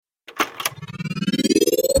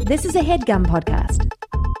This is a HeadGum podcast.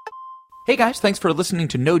 Hey guys, thanks for listening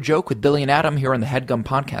to No Joke with Billy and Adam here on the HeadGum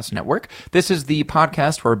Podcast Network. This is the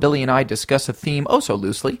podcast where Billy and I discuss a theme oh so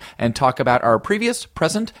loosely and talk about our previous,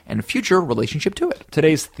 present, and future relationship to it.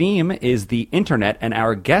 Today's theme is the internet, and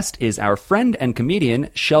our guest is our friend and comedian,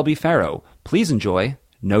 Shelby Fero. Please enjoy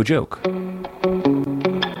No Joke.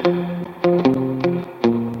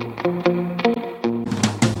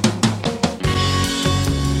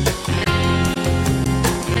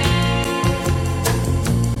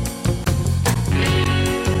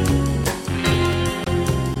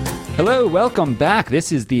 Hello, welcome back.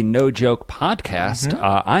 This is the No Joke Podcast.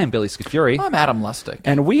 I am Billy Scafuri. I'm Adam Lustig.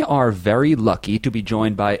 And we are very lucky to be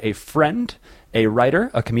joined by a friend, a writer,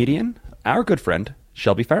 a comedian, our good friend,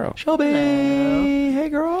 Shelby Fero. Shelby! Hello. Hey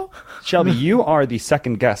girl. Shelby, you are the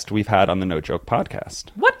second guest we've had on the No Joke Podcast.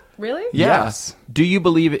 What? Really? Yeah. Yes. Do you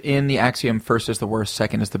believe in the axiom first is the worst,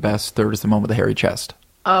 second is the best, third is the one with the hairy chest?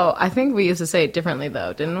 Oh, I think we used to say it differently,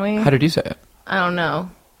 though, didn't we? How did you say it? I don't know.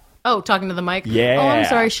 Oh, talking to the mic? Yeah. Oh, I'm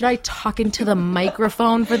sorry. Should I talk into the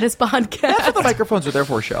microphone for this podcast? That's what the microphones are there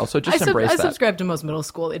for, Shell, so just embrace I that. subscribe to most middle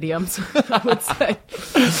school idioms, I would say.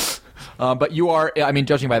 But you are, I mean,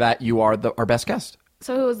 judging by that, you are our best guest.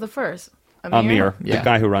 So who was the first? Amir, Yeah. the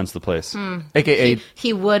guy who runs the place. AKA,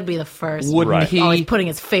 He would be the first. wouldn't Right. he? Always putting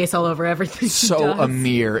his face all over everything he So does.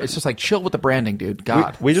 Amir. It's just like, chill with the branding, dude.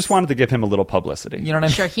 God. We just wanted to give him a little publicity. You know what I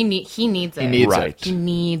mean? Sure, he needs it. He needs Right. it. He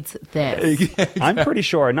needs this. I'm pretty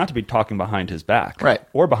sure not to be talking behind his back. Right.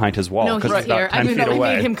 Or behind his wall, No, because he's he's about here. 10 feet We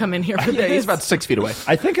away. made him come in here for Yeah, this. he's about 6 feet away.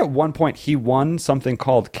 I think at one point he won something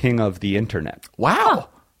called King of the Internet. Wow.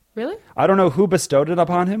 Really? I don't know who bestowed it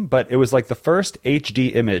upon him, but it was like the first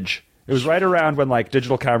HD image. It was right around when like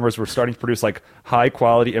digital cameras were starting to produce like high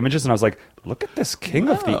quality images, and I was like, look at this king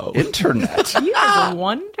of the internet. He is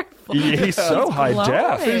wonderful. He's so high glowing.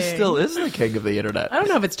 def. He still is the king of the internet. I don't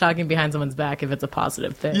know if it's talking behind someone's back if it's a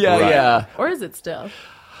positive thing. Yeah, Right. yeah. Or is it still?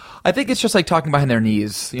 I think it's just like talking behind their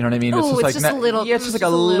knees. You know what I mean? Oh, it's like just a little- Yeah, it's just like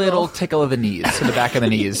just a a little. little tickle of the knees, in the back of the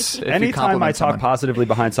knees. if you Anytime I compliment talk someone. positively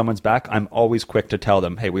behind someone's back, I'm always quick to tell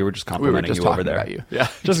them, hey, we were just complimenting just you over talking there. about you. Yeah.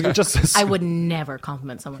 Just I would never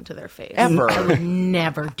compliment someone to their face. Ever. I would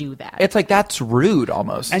never do that. It's like, that's rude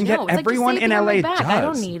almost. And yet No, it's like, just everyone say it in behind my LA back. does. I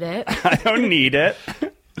don't need it. I don't need it.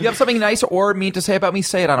 you have something nice or mean to say about me,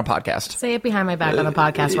 say it on a podcast. Say it behind my back on a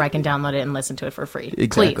podcast where I can download it and listen to it for free.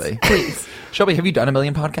 Exactly. Please. Shelby, have you done a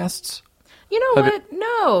million podcasts? You know Have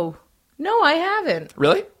what? No, I haven't.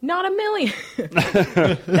 Really? Not a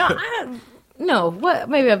million. No, what?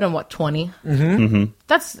 Maybe I've done 20.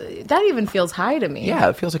 That even feels high to me. Yeah,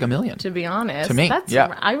 it feels like a million. To be honest, To me, that's,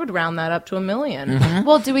 yeah. I would round that up to a million.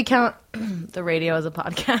 Well, do we count the radio as a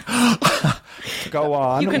podcast? Go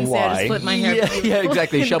on. You couldn't say I just Why? flipped my hair. Yeah,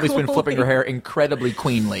 exactly. and Shelby's been flipping her cool. hair incredibly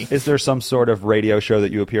queenly. Is there some sort of radio show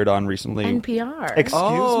that you appeared on recently? NPR. Excuse me?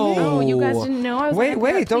 Oh, you guys didn't know I was Wait, on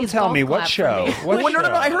wait, NPR. don't Please tell me. golf What clap for show? me. What Wait, no,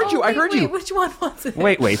 I heard you. I heard you. Which one was it?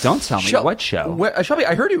 Wait, don't tell me. Shel- What show? Shelby,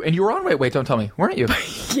 I heard you, and you were on Wait, don't tell me. Weren't you?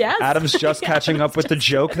 Yes. Adam's just catching up with the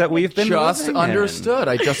joke that we've been Just living in. understood.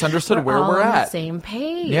 I just understood where all we're on the at. same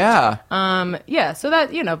page. Yeah. Yeah. So that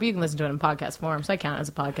but you can listen to it in podcast form. So I count it as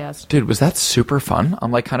a podcast. Dude, was that super fun?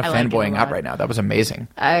 I'm like kind of I like it a fanboying out lot. right now. That was amazing.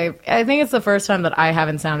 I think it's the first time that I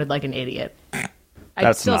haven't sounded like an idiot. I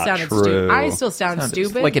That's still not sounded true. stupid. I still sound Sounded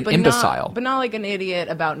stupid, like an but imbecile. but not like an idiot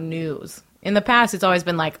about news. In the past, it's always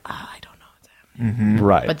been like, I don't know what's happening.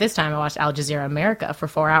 Right. But this time, I watched Al Jazeera America for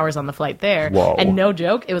 4 hours on the flight there, Whoa. and no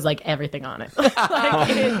joke, it was like everything on it.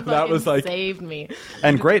 It That was like- saved me.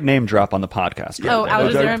 and great name drop on the podcast. Oh, Al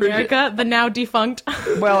No joke. Jazeera America, the now defunct.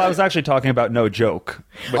 Well, I was actually talking about No Joke,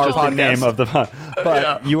 which Our is the podcast. name of the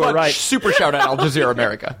But you were But right. Super shout out Al Jazeera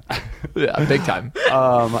America. Yeah, big time.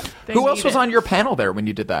 They Who else need was it. on your panel there when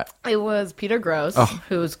you did that? It was Peter Gross, Oh.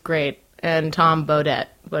 who's great, and Tom Baudet.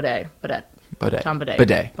 Tom Baudet.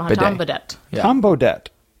 Bidet. Tom Baudet. Yeah. Tom Baudet.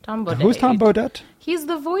 Tom Baudet. Who's Tom Baudet? He's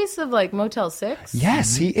the voice of like Motel 6.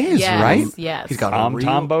 Yes, he is, Yes, right? Yes. He's got I'm a real...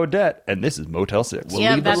 Tom Baudet, and this is Motel 6.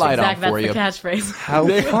 yeah, leave the that's light on exact. That's for the you. catchphrase. How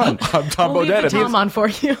fun. I'm Tom We'll leave Baudet. the Tom on for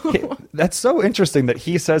you. That's so interesting that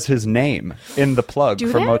he says his name in the plug Do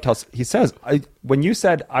for they? Motel 6. He says, when you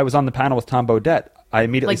said I was on the panel with Tom Baudet, I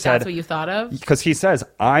immediately Like said... that's what you thought of? Because he says,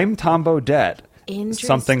 I'm Tom Baudet.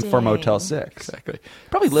 Something for Interesting. Motel 6. Exactly.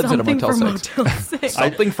 Probably lives Something in a Motel for 6. Motel 6.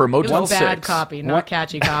 Something for It Motel was 6. bad copy, not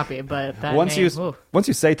catchy copy, but that Once name, you oof. once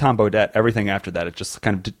you say Tom Baudet, everything after that, it just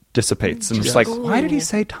kind of dissipates. And it's like, why did he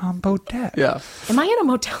say Tom Baudet? Yeah. Am I in a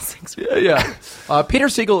Motel 6? Yeah. Peter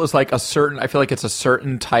Siegel is like I feel like it's a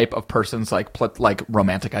certain type of person's like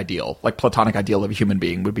romantic ideal, like platonic ideal of a human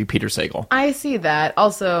being would be Peter Siegel. I see that.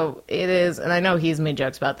 Also, it is, and I know he's made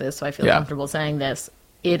jokes about this, so I feel Yeah. comfortable saying this.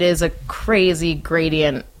 it is a crazy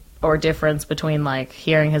gradient or difference between like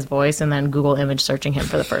hearing his voice and then Google image searching him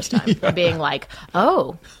for the first time and being like,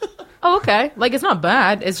 oh, okay. Like, it's not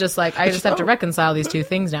bad. It's just like, I just have to reconcile these two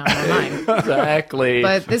things now in my mind. Exactly.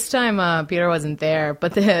 But this time, Peter wasn't there.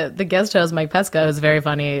 But the guest host, Mike Pesca, who's very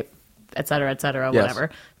funny, et cetera,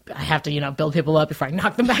 whatever. I have to, build people up before I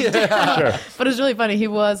knock them back down. Sure. But it's really funny. He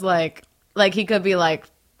was like he could be like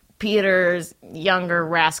Peter's younger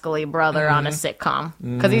rascally brother on a sitcom.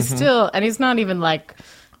 Because he's still, and he's not even like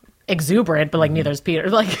exuberant, but like neither is Peter.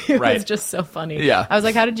 Like, it was just so funny. Yeah. I was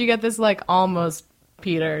like, how did you get this like almost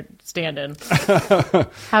Peter stand-in?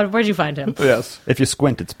 Where'd you find him? Yes. If you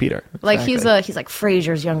squint, it's Peter. Like he's like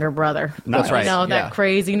Frasier's younger brother. That's right. That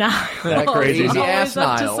crazy Niles. That crazy ass Always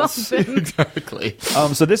up to Niles. something. Exactly.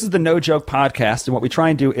 So this is the No Joke podcast, and what we try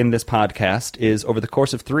and do in this podcast is, over the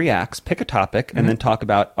course of 3 acts, pick a topic and then talk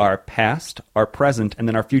about our past, our present, and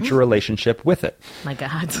then our future relationship with it. My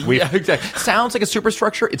God. Yeah, exactly. Sounds like a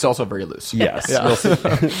superstructure. It's also very loose. Yes. We'll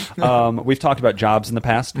see. We've talked about jobs in the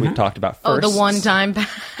past. We've talked about firsts. The one-time.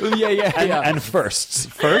 And firsts.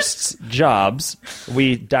 Firsts, jobs.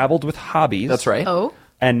 We dabbled with hobbies. That's right. Oh.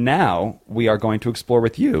 And now we are going to explore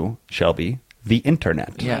with you, Shelby, the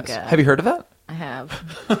internet. Yes. God. Have you heard of that? I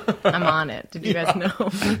have. I'm on it. Did you guys know?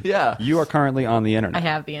 Yeah. You are currently on the internet. I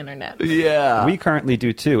have the internet. Yeah. We currently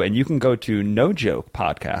do too, and you can go to No Joke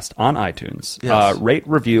Podcast on iTunes. Yes. Rate,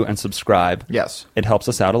 review, and subscribe. Yes. It helps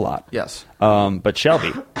us out a lot. Yes. But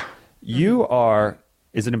Shelby, you are...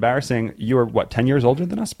 Is it embarrassing? You're, 10 years older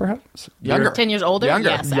than us, perhaps? Younger. 10 years older? Younger.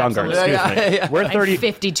 Yes, Younger, absolutely. excuse me. We're 30... I'm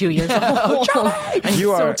 52 years old. I'm You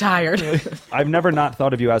so are- tired. I've never not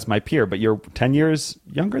thought of you as my peer, but you're 10 years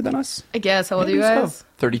younger than us? I guess. How old are you Maybe so. guys?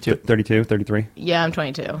 32. 32, 33? Yeah, I'm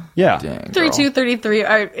 22. Yeah. Dang, girl. 32, 33.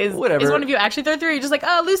 Is Whatever. one of you actually 33? You're just like,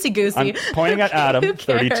 oh, loosey-goosey. I'm pointing at Adam, Who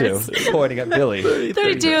cares? 32. Pointing at Billy.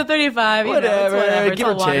 32, 35. Whatever, It's give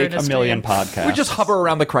or all water take in A stream. million podcasts. We just hover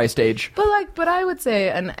around the Christ age. But I would say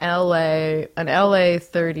an LA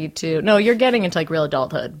 32. No, you're getting into like real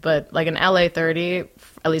adulthood, but like an LA 30,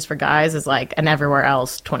 at least for guys, is like an everywhere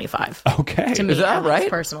else 25. Okay. To me, Is that at least, right?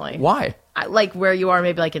 personally. Why? Like where you are,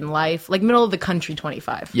 maybe like in life, like middle of the country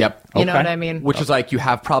 25. Yep. You know Okay. what I mean? Which is like you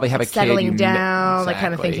probably have a kid. Settling down, like kind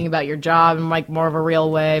of Exactly. thinking about your job in like more of a real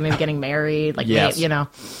way, maybe getting married, like, Yes. you know.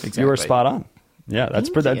 Exactly. You were spot on. Yeah,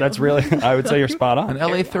 that's really, I would say you're spot on. An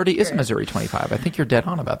LA 30 is Missouri 25. I think you're dead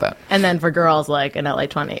on about that. And then for girls, like an LA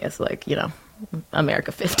 20 is like,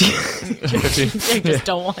 America 50. They just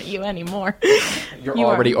don't want you anymore. You're You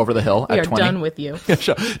are- already over the hill We at are 20. done with you. Yeah,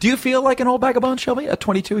 sure. Do you feel like an old bag of bones, Shelby, at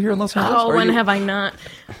 22 here in Los Angeles? Oh, Or when you- have I not?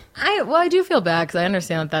 I do feel bad because I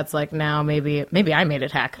understand that's like now maybe I made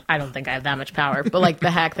it hack. I don't think I have that much power, but like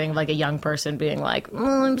the hack thing, of like a young person being like,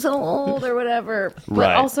 I'm so old or whatever. But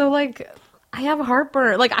Right. also like I have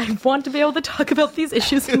heartburn. Like I want to be able to talk about these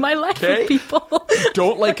issues in my life Okay. with people.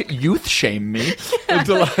 Don't like youth shame me.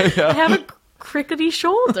 Until I have a crickety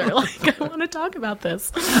shoulder. Like I want to talk about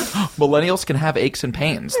this. Millennials can have aches and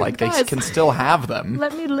pains. Like they Guys. can still have them.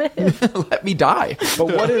 Let me live. Let me die. But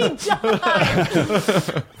what is It's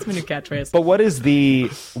my new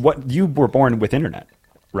catchphrase. what you were born with internet,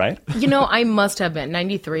 right? I must have been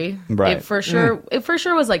 93. Right. It for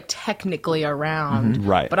sure was like technically around.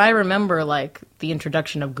 Right. But I remember like the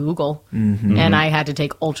introduction of Google, and I had to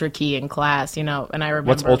take Ultra Key in class. And I remember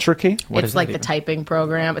What's Ultra Key? What is It's like that the even? typing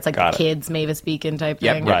program. It's like Got the it. kids Mavis Beacon type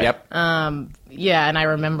Yep. thing. Yep. Right. Yep. Yeah, and I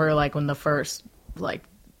remember like when the first like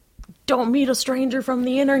don't meet a stranger from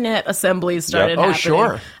the internet assemblies started Oh, happening.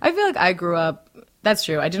 sure. I feel like I grew up. That's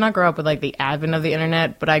true. I did not grow up with like the advent of the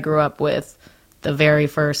internet, but I grew up with the very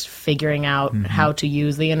first figuring out how to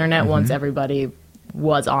use the internet once everybody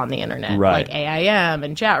was on the internet. Right. Like AIM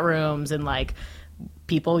and chat rooms and like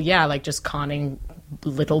people, like just conning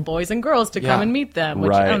little boys and girls to come Yeah. and meet them. Which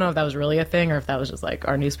Right. I don't know if that was really a thing or if that was just like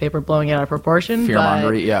our newspaper blowing it out of proportion. Fear-mongery,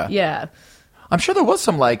 but, yeah. Yeah. I'm sure there was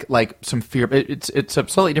some like some fear. It's a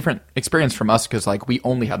slightly different experience from us because like we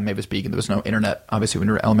only had Mavis Beacon. There was no internet, obviously, when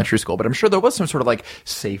we were in elementary school. But I'm sure there was some sort of like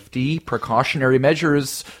safety precautionary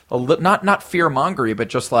measures. Not fear mongery, but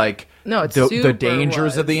just like No, it the super dangers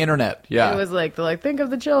was. of the internet. Yeah, It was like, think of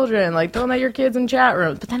the children, like, don't let your kids in chat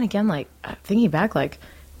rooms. But then again, like, thinking back, like,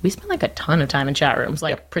 we spent like a ton of time in chat rooms,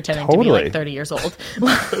 like pretending to be Totally. like 30 years old.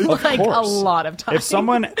 Like a course. lot of time. If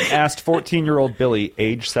someone asked 14-year-old Billy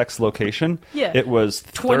age, sex, location, Yeah. it was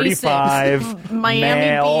 26, 35, Miami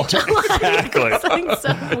male. Beach. Exactly. Something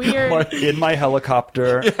so weird. In my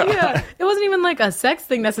helicopter. Yeah. It wasn't even like a sex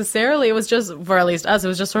thing necessarily. It was just, for at least us, it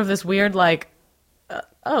was just sort of this weird, like,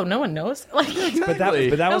 oh, no one knows. Like, But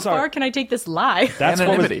that how was far our. can I take this lie? That's what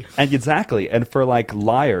was, Anonymity. and exactly, and for like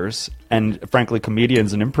liars and frankly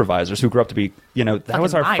comedians and improvisers who grew up to be, that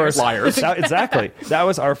was our liars. first Liars. exactly, that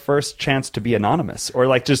was our first chance to be anonymous, or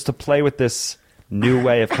like just to play with this new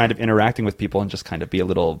way of kind of interacting with people and just kind of be a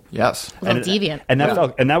little Yes. A little deviant. And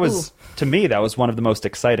that was to me that was one of the most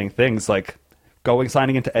exciting things. Like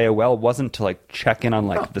signing into AOL wasn't to like check in on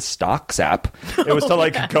like the stocks app. It was to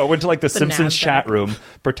like go into like the Simpsons NASDAQ. chat room,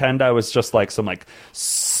 pretend I was just like some like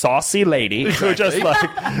saucy lady who just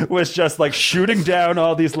like was just like shooting down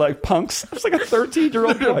all these like punks. I was like a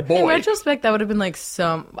 13-year-old boy. In retrospect, that would have been like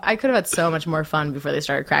I could have had so much more fun before they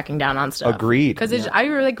started cracking down on stuff. Agreed. Because I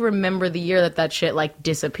like remember the year that shit like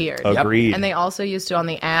disappeared. Agreed. And they also used to on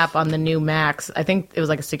the app on the new Macs. I think it was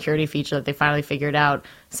like a security feature that they finally figured out.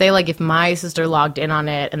 Say like if my sister logged in on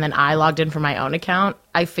it and then I logged in for my own account,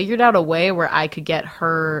 I figured out a way where I could get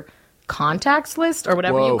her contacts list or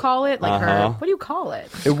whatever Whoa. you call it, like her. What do you call it?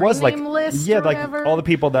 It was like Name list yeah, or like whatever? all the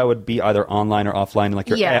people that would be either online or offline, like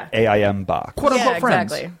your Yeah. AIM box. Quote unquote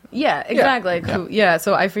friends. Exactly. Yeah, exactly. Yeah.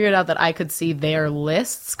 So I figured out that I could see their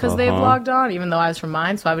lists because they've logged on, even though I was from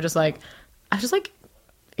mine. So I was just like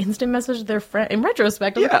instant message their friend. In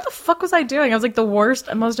retrospect, I was like, what the fuck was I doing? I was like the worst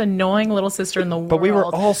and most annoying little sister in the world. But we were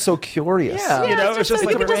all so curious. Yeah. You know, it's it's just just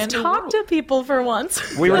like, like we could just talk to people for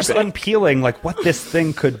once. we were just unpeeling like what this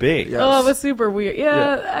thing could be. Yeah. Oh, it was super weird.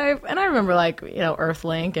 Yeah, I remember like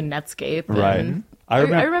Earthlink and Netscape. Right. And I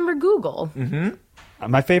remember- I remember Google.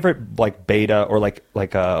 My favorite like beta or like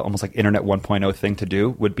almost like Internet 1.0 thing to do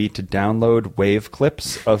would be to download wave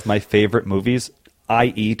clips of my favorite movies,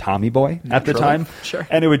 i.e. Tommy Boy at the time. Sure.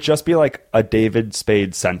 And it would just be like a David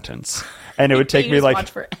Spade sentence. And it would take You me just like watch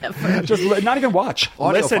forever. just not even watch.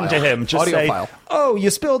 Audio Listen file. to him. Just Audio say, file. "Oh, you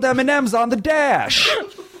spilled M&Ms on the dash."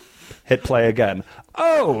 Hit play again.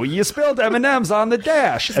 Oh, you spilled M&Ms on the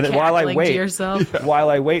dash. And then while I cackling to wait, yourself. while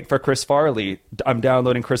I wait for Chris Farley, I'm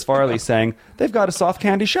downloading Chris Farley saying, "They've got a soft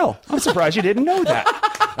candy shell. I'm surprised you didn't know that."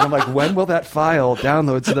 And I'm like, when will that file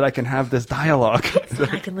download so that I can have this dialogue?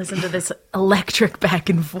 I can listen to this electric back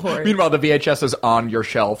and forth. Meanwhile, the VHS is on your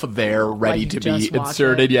shelf there, ready you to just be watched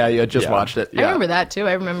inserted. it. Yeah, you just Yeah. watched it. I Yeah. remember that too.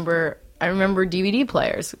 I remember DVD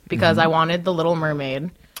players because I wanted The Little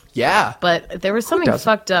Mermaid. Yeah. But there was something doesn't?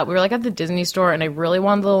 fucked up. We were like at the Disney store, and I really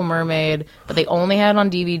wanted The Little Mermaid, but they only had it on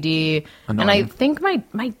DVD. And I think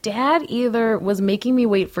my dad either was making me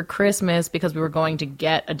wait for Christmas because we were going to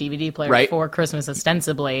get a DVD player Right. for Christmas,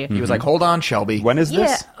 ostensibly. He was like, hold on, Shelby. When is Yeah,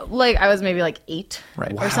 this? like I was maybe like 8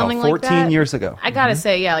 Right. or Wow, something like 14 that. years ago. I gotta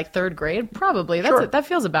say, yeah, like 3rd grade, probably. That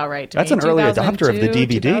feels about right to That's me. an early adopter of the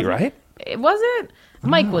 2002, DVD, 2000. right? It wasn't.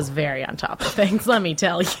 Mike was very on top of things, let me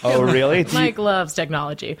tell you. Oh, really? Mike loves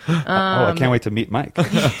technology. Oh, I can't wait to meet Mike.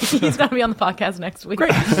 He's going to be on the podcast next week. Great.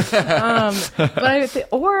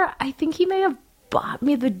 But I think he may have bought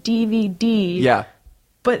me the DVD. Yeah.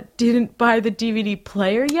 But didn't buy the DVD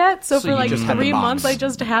player yet. So So for you like just had the 3 box. months, I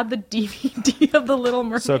just had the DVD of The Little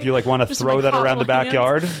Mermaid. So if you like want to Just throw my that around the hobble hands.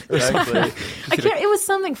 backyard, Exactly. I can't. It was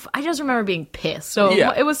something. I just remember being pissed. So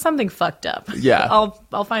Yeah. it was something fucked up. Yeah.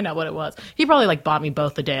 I'll find out what it was. He probably like bought me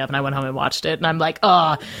both the day of, and I went home and watched it. And I'm like,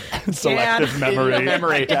 oh, selective memory.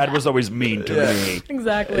 Memory. Dad was always mean to me.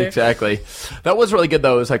 exactly. Exactly. That was really good,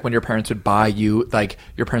 though. It was like when your parents would buy you, like,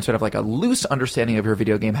 your parents would have like a loose understanding of your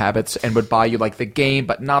video game habits and would buy you like the game,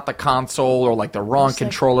 but not the console or like the wrong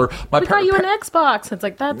controller. We got you an Xbox. It's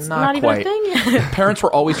like that's not even a thing yet. Parents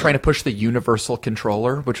were always trying to push the universal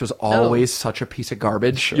controller, which was always such a piece of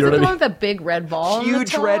garbage. You know Is it what I the mean? one with that big red ball? on the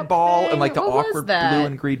Huge top red ball thing? and like the What was awkward that? blue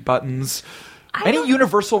and green buttons. I Any don't-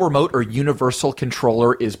 universal remote or universal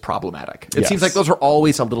controller is problematic. It Yes. seems like those are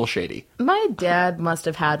always a little shady. My dad must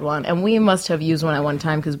have had one, and we must have used one at one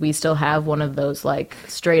time because we still have one of those like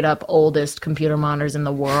straight up oldest computer monitors in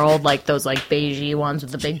the world, like those like beigey ones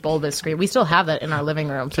with the big bulbous screen. We still have that in our living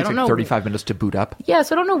room. So I Takes don't like know. 35 minutes to boot up. Yeah,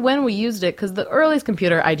 so I don't know when we used it because the earliest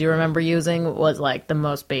computer I do remember using was like the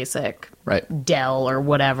most basic Right. Dell or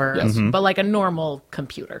whatever, Yes. but like a normal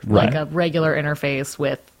computer, Right. like a regular interface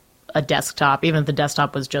with a desktop, even if the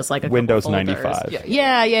desktop was just like a couple Windows folders. 95.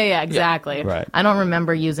 Yeah, exactly. Right. I don't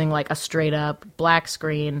remember using like a straight up black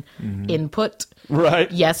screen input, Right.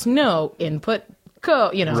 yes, no, input,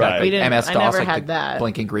 Right. we didn't. MS I DOS, never like had the that.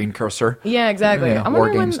 blinking green cursor. Yeah, exactly. Yeah, I war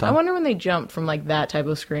wonder game when style. I wonder when they jumped from like that type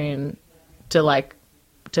of screen to like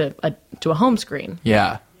to a home screen.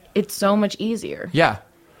 Yeah. It's so much easier. Yeah.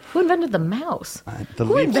 Who invented the mouse? The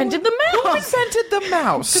Who leaps- invented the Who mouse? invented the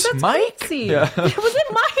mouse? That's Mike? crazy. Was it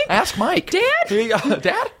Mike? Ask Mike. Dad? Here you go.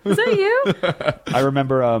 Dad? Was that you? I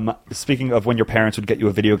remember, speaking of when your parents would get you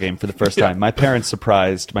a video game for the first time, my parents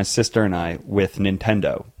surprised my sister and I with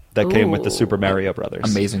Nintendo. that came with the Ooh. Super Mario Brothers.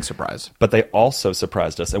 Amazing surprise. But they also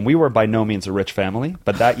surprised us, and we were by no means a rich family,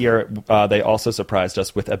 but that year they also surprised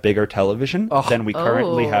us with a bigger television than we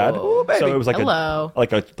currently had. Oh, baby. So it was like Hello.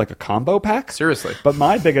 a combo pack. Seriously. But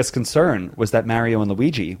my biggest concern was that Mario and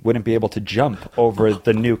Luigi wouldn't be able to jump over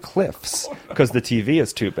the new cliffs because the TV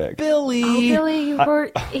is too big. Billy. Oh, Billy, you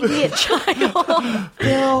poor idiot child.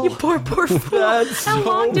 Bill. You poor fool. That's How so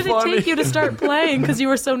long did funny. it take you to start playing because you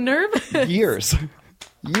were so nervous? Years.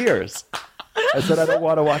 I said I don't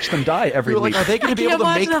want to watch them die every You were week. like, are they going to be I able to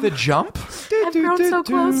can't make watch the them. jump? I've grown so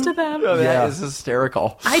close to them. Oh, Yeah. that is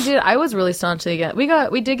hysterical. I was really staunchly against.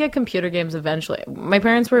 We did get computer games eventually. My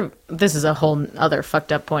parents were. This is a whole other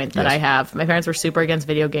fucked up point that I have. My parents were super against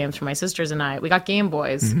video games for my sisters and I. We got Game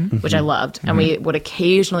Boys, which I loved, and we would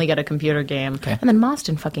occasionally get a computer game. Okay. And then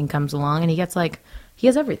Mostyn fucking comes along and he gets like. He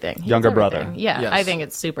has everything. He Younger has everything. brother. Yeah, Yes. I think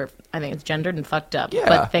it's gendered and fucked up. Yeah.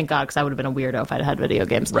 But thank God, because I would have been a weirdo if I'd had video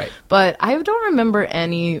games. Right. But I don't remember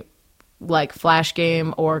any like flash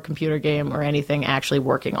game or computer game or anything actually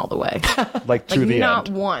working all the way. like to Like the not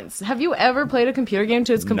end. once. Have you ever played a computer game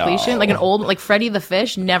to its completion? No. Like an old, like Freddy the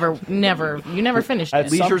Fish? Never. You never finished At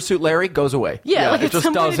it. least- Leisure Suit Larry goes away. Yeah, like it at just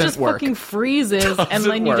some point doesn't it just work. fucking freezes, and Doesn't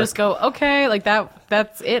then you work. just go, okay, like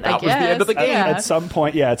that's it. I That was guess. the end of the game. Yeah. At some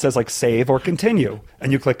point, it says like save or continue,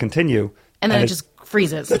 and you click continue, and then it just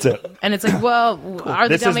freezes. That's it. And it's like, well, are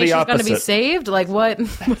the This is the Dalmatians going to be opposite. saved? Like, what?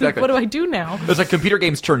 Exactly. What do I do now? It's like computer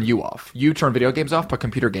games turn you off. You turn video games off, but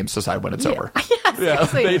computer games decide when it's over. Yeah,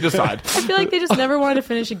 seriously. They decide. I feel like they just never wanted to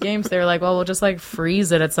finish a game, so they were like, well, we'll just like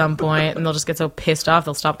freeze it at some point, and they'll just get so pissed off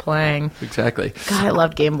they'll stop playing. Exactly. God, I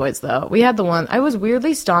loved Game Boys though. We had the one. I was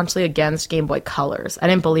weirdly staunchly against Game Boy Colors. I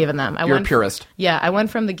didn't believe in them. You're a purist. Yeah, I went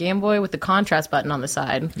from the Game Boy with the contrast button on the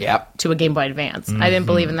side. Yep. To a Game Boy Advance. I didn't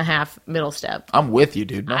believe in the half middle step. I'm with you,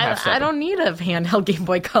 dude. No half I stepping. don't need a handheld Game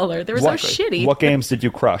Boy Color. They were so shitty. What games did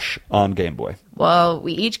you crush on Game Boy? Well,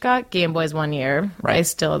 we each got Game Boys one year. Right. I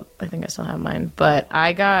think I still have mine. But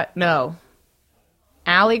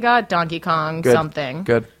Allie got Donkey Kong Good. something.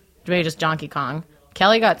 Good. Maybe just Donkey Kong.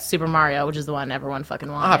 Kelly got Super Mario, which is the one everyone fucking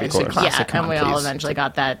wanted. Obviously, classic. Yeah, Come and on, we all please. eventually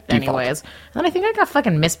got that Default. anyways. And then I think I got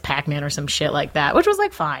fucking Miss Pac-Man or some shit like that, which was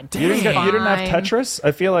like fine. You didn't have Fine. Tetris?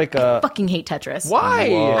 I feel like Fucking hate Tetris. Why?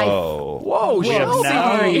 Whoa. Whoa, We have Shelby.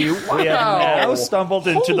 now, we have now Wow. stumbled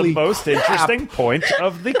into Holy the most crap. interesting point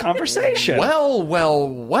of the conversation. Well.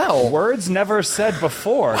 Words never said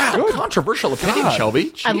before. Wow, Good. controversial opinion, God.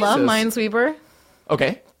 Shelby. I love Jesus. Minesweeper.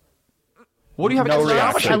 Okay. What do you have No against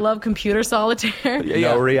reaction. I love Computer Solitaire.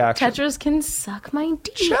 No reaction. Tetris can suck my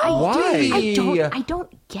D. Why? I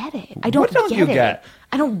don't get it. I don't What don't get you it. get?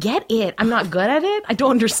 I don't get it. I'm not good at it. I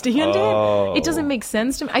don't understand Oh. it. It doesn't make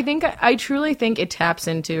sense to me. I truly think it taps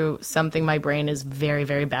into something my brain is very,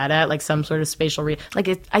 very bad at, like some sort of spatial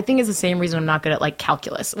I think it's the same reason I'm not good at like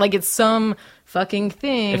calculus. Like it's some fucking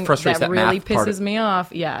thing It frustrates that really math part pisses me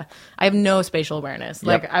off. Yeah. I have no spatial awareness. Yep.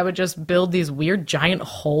 Like I would just build these weird giant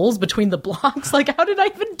holes between the blocks. Like how did I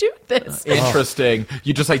even do this? Interesting.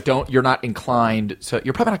 You just like you're not inclined, so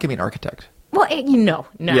you're probably not going to be an architect. Well, no,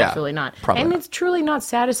 Yeah, absolutely not. probably And not. it's truly not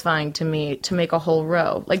satisfying to me to make a whole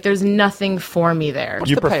row. Like, there's nothing for me there.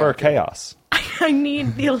 You the prefer payoff? chaos. I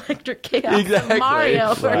need the electric chaos Exactly. of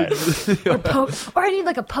Mario. Right. Or I need,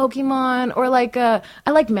 like, a Pokemon. Or, like, I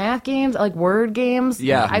like math games. I like word games.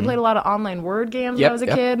 Yeah. I played a lot of online word games when Yep, I was a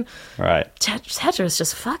yep. kid. Right. Tetris,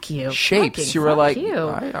 just fuck you. Shapes. Fucking You were fuck like,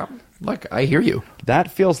 you. look, I hear you.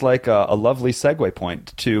 That feels like a lovely segue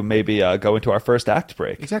point to maybe go into our first act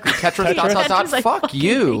break. Exactly. Tetris. Tetris, I Fuck fucking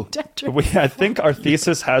you. hate Tetris. I think our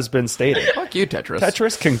thesis has been stated. Fuck you, Tetris.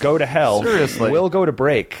 Tetris can go to hell. Seriously. We'll go to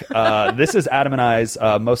break. This is Adam and I's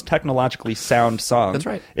most technologically sound song. That's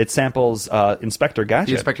right. It samples Inspector The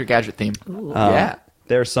Gadget. Inspector Gadget theme. Yeah.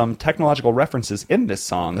 There's some technological references in this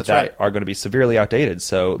song That's that right. are going to be severely outdated,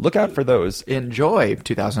 so look out for those. Enjoy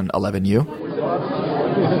 2011 you.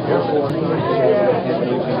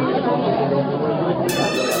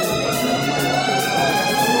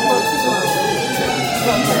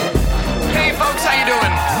 Hey folks, how you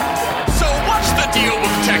doing? So what's the deal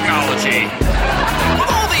with technology? With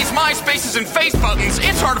all these MySpaces and face buttons,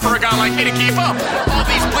 it's hard for a guy like me to keep up. All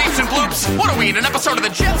these bleeps and bloops, what are we in an episode of the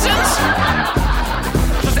Jetsons?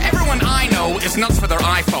 Cause everyone I know is nuts for their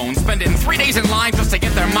iPhone, spending 3 days in line just to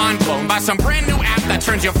get their mind blown by some brand new app that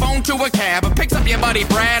turns your phone to a cab, picks up your buddy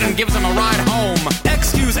Brad and gives him a ride home.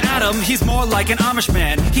 Excuse Adam, he's more like an Amish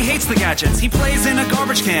man. He hates the gadgets, he plays in a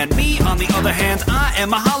garbage can. Me, on the other hand, I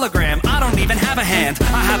am a hologram. I don't even have a hand,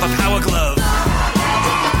 I have a power glove.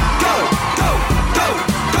 Go, go, go,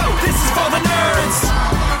 go, this is for the nerds.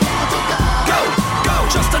 Go, go,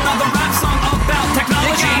 just another rap song about You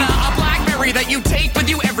technology. got a BlackBerry that you take with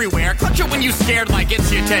you everywhere. And you scared like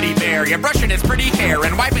it's your teddy bear. You're brushing its pretty hair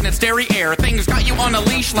and wiping its dairy air. Things got you on a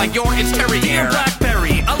leash like you're its terrier. Dear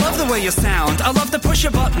Blackberry, I love the way you sound. I love to push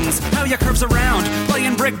your buttons, how your curves around.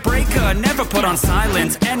 Playing Brick Breaker, never put on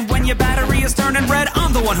silent. And when your battery is turning red,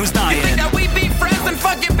 I'm the one who's dying. You think that we be friends? Then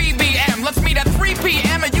fuck your BBM. Let's meet at 3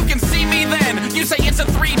 p.m. and you can see me then. You say it's a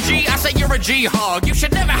 3G, I say you're a G-hog. You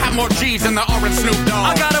should never have more G's than the orange Snoop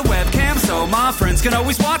Dogg. I got a webcam so my friends can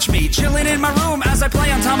always watch me. Chilling in my room as I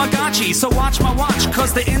play on Tamagotchi. So watch my watch,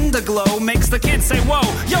 cause the Indiglow makes the kids say, whoa,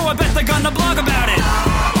 yo, I bet they're gonna blog about it.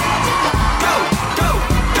 Go, go,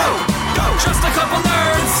 go, go, just a couple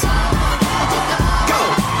nerds. Go,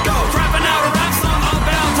 go, rapping out a rap song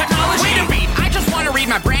about technology. Wait a beat, I just want to read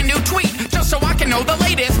my brand new tweet, just so I can know the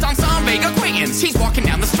latest on some vague acquaintance. He's walking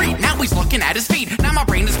down the street, now he's looking at his feet. Now my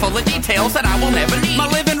brain is full of details that I will never need. My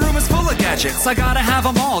living room is full of gadgets, I gotta have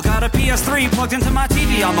them all. Got a PS3 plugged into my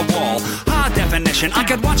TV on the wall. High definition, I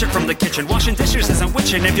could watch it from the kitchen. Washing dishes isn't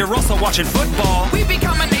witching if you're also watching football. We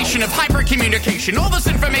become a nation of hyper-communication. All this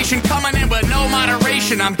information coming in with no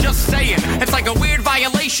moderation. I'm just saying, it's like a weird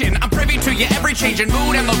violation. I'm privy to your every change in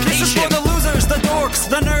mood and location. This is for the losers, the dorks,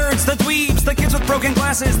 the nerds, the dweebs, the kids with broken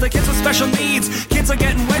glasses, the kids with special needs. Kids are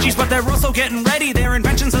getting wedgies, but they're also getting ready. Their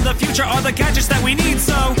inventions of the future are the gadgets that we need,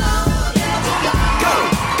 so go, go,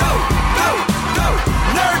 go, go,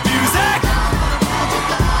 nerd music.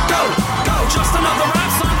 Go, go, just another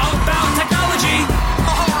rap song about technology.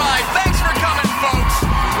 All right, thanks for coming, folks.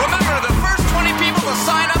 Remember, the first 20 people to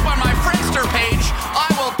sign up on my Friendster page, I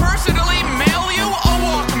will personally mail you a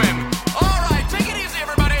Walkman. All right, take it easy,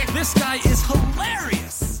 everybody. This guy is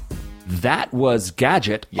hilarious. That was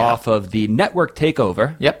Gadget off of the Network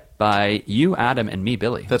Takeover. Yep. By you, Adam, and me,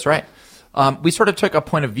 Billy. That's right. We sort of took a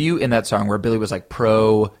point of view in that song where Billy was like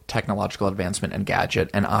pro technological advancement and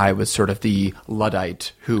gadget, and I was sort of the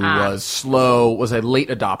Luddite who was slow, was a late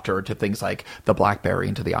adopter to things like the BlackBerry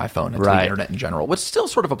and to the iPhone and to the internet in general, which still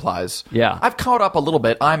sort of applies. Yeah. I've caught up a little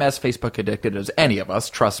bit. I'm as Facebook addicted as any of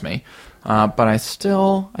us, trust me. But I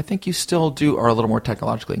think you still are a little more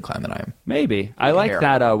technologically inclined than I am. Maybe. I like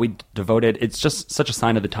that we devoted, it's just such a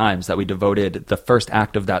sign of the times that we devoted the first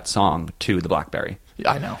act of that song to the BlackBerry.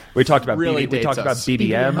 I know. We talked about Really we talked about dates us.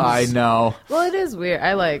 BBMs. I know. Well, it is weird.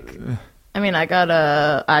 I got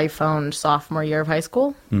a iPhone sophomore year of high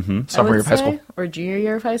school. Mm-hmm. Sophomore year of high school. Or junior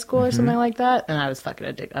year of high school or something like that. And I was fucking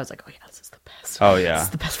addicted. I was like, oh yeah, this is the best. Oh yeah. This is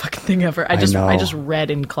the best fucking thing ever. I just read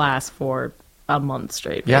in class for a month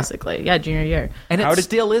straight, basically. Yeah, junior year. And it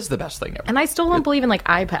still is the best thing ever. And I still don't believe in like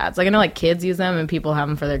iPads. Like I know like kids use them and people have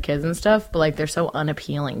them for their kids and stuff, but like they're so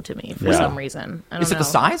unappealing to me for some reason. I don't Is it know. the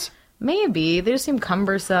size? Maybe. They just seem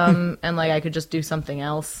cumbersome and like I could just do something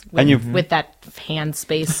else with that hand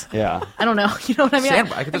space. Yeah. I don't know. You know what I mean?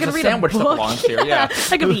 I could read a sandwich that book. belongs here. Yeah.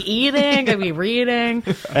 I could be eating. I could be reading.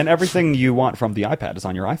 And everything you want from the iPad is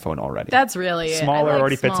on your iPhone already. That's really it. Smaller, I like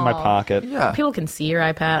already fits in my small. pocket. Yeah. People can see your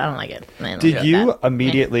iPad. I don't like it. I don't Did like you that.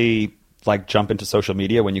 immediately like jump into social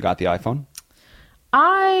media when you got the iPhone?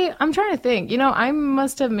 I'm trying to think. You know, I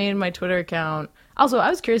must have made my Twitter account. Also, I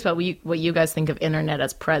was curious about what you guys think of internet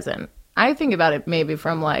as present. I think about it maybe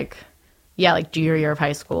from like junior year of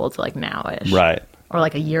high school to like now-ish. Right. Or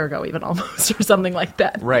like a year ago even almost or something like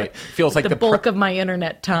that. Right. Feels like the bulk of my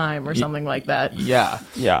internet time or something like that. Yeah.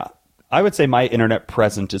 Yeah. I would say my internet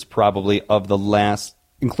present is probably of the last,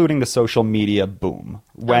 including the social media boom.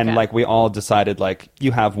 When like we all decided like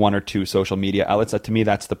you have one or two social media outlets. To me,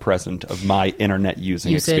 that's the present of my internet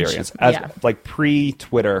usage experience. As like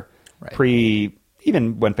pre-Twitter,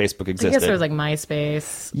 even when Facebook existed. I guess there was like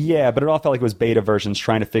MySpace. Yeah, but it all felt like it was beta versions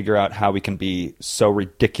trying to figure out how we can be so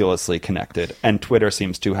ridiculously connected. And Twitter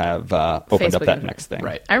seems to have opened up that next thing.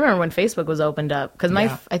 Right. I remember when Facebook was opened up because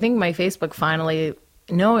I think my Facebook finally.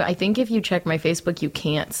 No, I think if you check my Facebook, you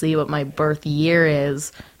can't see what my birth year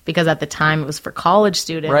is because at the time it was for college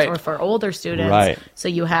students or for older students. Right. So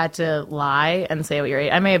you had to lie and say what your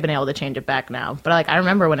age. I may have been able to change it back now, but like I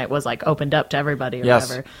remember when it was like opened up to everybody or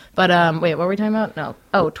whatever. But wait, what were we talking about? No.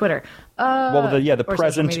 Oh, Twitter. The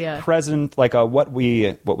present, like what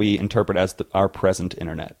we interpret as our present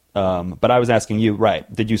internet. But I was asking you,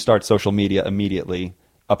 right? Did you start social media immediately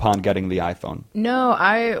upon getting the iPhone? No,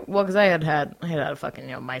 because I had a fucking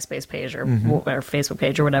MySpace page or Facebook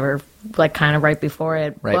page or whatever, like kind of right before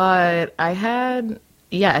it. Right. But I had.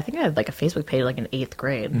 Yeah, I think I had like a Facebook page like in 8th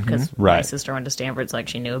grade because my sister went to Stanford, so like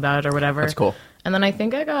she knew about it or whatever. That's cool. And then I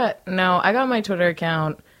think I got my Twitter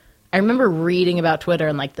account. I remember reading about Twitter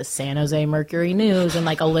and like the San Jose Mercury News and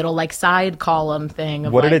like a little like side column thing.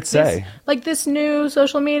 Of, what did like, it say? This new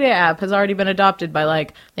social media app has already been adopted by I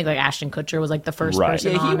think Ashton Kutcher was like the first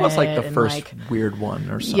person Yeah, he on was like it, the and, first weird one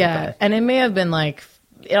or something. Yeah, and it may have been like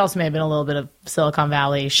it also may have been a little bit of Silicon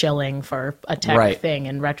Valley shilling for a tech thing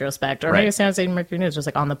in retrospect, or maybe San Diego Mercury News just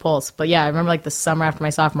like on the pulse. But yeah, I remember like the summer after my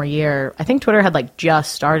sophomore year, I think Twitter had like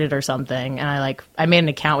just started or something, and I made an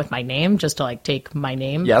account with my name just to like take my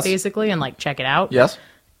name basically and like check it out. Yes.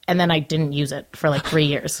 And then I didn't use it for like 3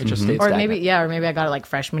 years. It just stayed or stagnant. maybe I got it like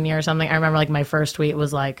freshman year or something. I remember like my first tweet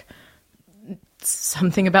was like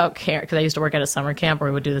something about care, because I used to work at a summer camp where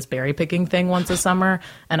we would do this berry picking thing once a summer,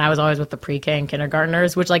 and I was always with the pre-K and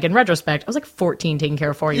kindergartners, which like in retrospect I was like 14 taking care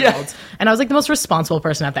of 4-year-olds, and I was like the most responsible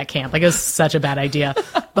person at that camp. Like it was such a bad idea.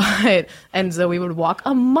 And so we would walk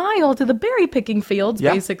a mile to the berry picking fields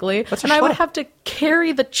basically, and I would have to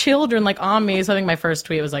carry the children like on me. So I think my first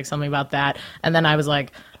tweet was like something about that, and then I was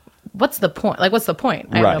like, what's the point? I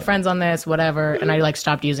have no friends on this, whatever, and I like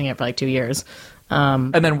stopped using it for like 2 years.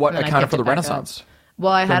 And then what and accounted for the Renaissance?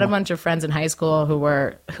 Well, I had a bunch of friends in high school who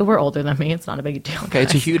were older than me. It's not a big deal. Okay,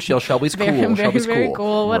 it's a huge deal. Shelby's cool. Shelby's very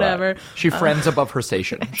cool. Whatever. Right. She friends above her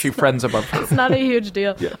station. She friends above her. It's not a huge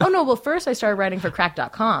deal. Yeah. Oh no. Well, first I started writing for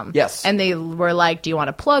Crack.com. Yes. And they were like, "Do you want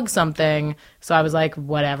to plug something?" So I was like,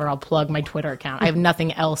 "Whatever. I'll plug my Twitter account. I have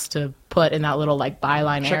nothing else to put in that little like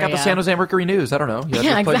byline Check area." out the San Jose Mercury News. I don't know.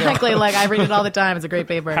 Yeah, exactly. Like I read it all the time. It's a great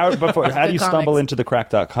paper. How do you stumble into the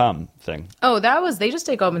Crack.com thing? Oh, they just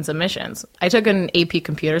take open submissions. I took an AP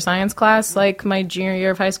computer science class like my junior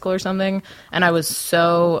year of high school or something, and I was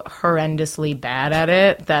so horrendously bad at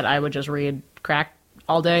it that I would just read Crack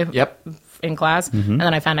all day. Yep. In class, and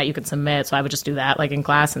then I found out you could submit, so I would just do that like in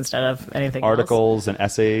class instead of anything articles else. And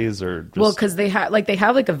essays, or just... Well, because they have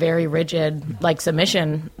like a very rigid like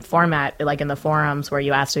submission format like in the forums, where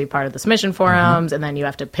you ask to be part of the submission forums, and then you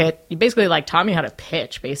have to pitch. You basically like taught me how to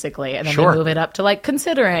pitch basically, and then they move it up to like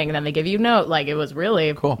considering, and then they give you note. Like it was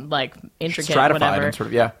really cool, like intricate, stratified, whatever. And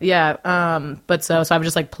sort of, But so I would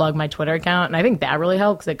just like plug my Twitter account, and I think that really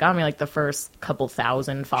helped because it got me like the first couple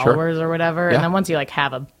thousand followers or whatever, and then once you like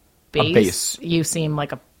have a base, you seem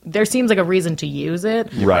like there seems like a reason to use it.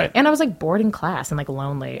 Right. And I was like bored in class and like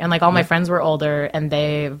lonely, and like all my friends were older and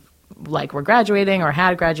they like were graduating or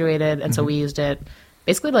had graduated, and so we used it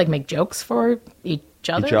basically to like make jokes for each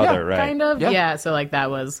other, right. kind of. Yeah. So like that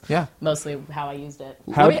was mostly how I used it.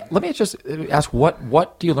 Let me just ask,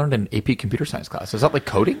 what do you learn in AP computer science class? Is that like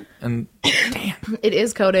coding? And damn, it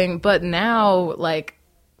is coding, but now like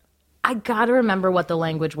I gotta remember what the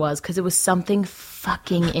language was because it was something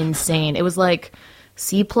fucking insane. It was like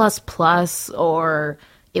C++, or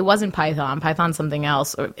it wasn't Python. Python's something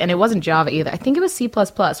else, and it wasn't Java either. I think it was C++,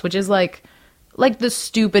 which is like the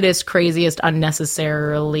stupidest, craziest,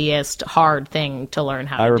 unnecessariest hard thing to learn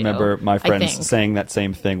how to do. I remember my friends saying that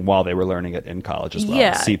same thing while they were learning it in college as well.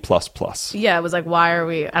 Yeah. C++. Yeah, it was like, why are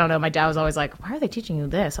we... I don't know. My dad was always like, why are they teaching you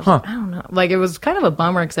this? I was like, I don't know. Like, it was kind of a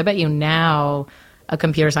bummer because I bet you now a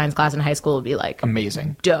computer science class in high school would be like...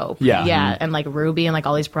 amazing. Dope. Yeah. Yeah, and like Ruby and like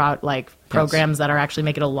all these programs that are actually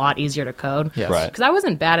make it a lot easier to code. Yes. Right. Because I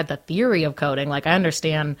wasn't bad at the theory of coding. Like, I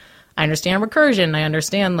understand recursion. I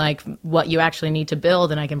understand like what you actually need to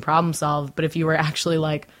build, and I can problem solve. But if you were actually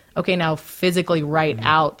like, okay, now physically write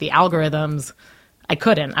out the algorithms, I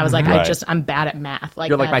couldn't. I was like, I'm bad at math. Like,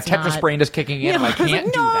 you're like, my Tetris brain is kicking in, and I can't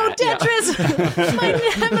do that. Tetris, my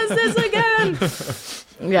nemesis again.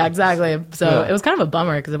 Yeah, exactly. So it was kind of a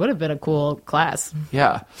bummer because it would have been a cool class.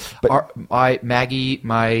 Yeah. Maggie,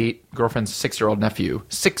 my girlfriend's 6-year-old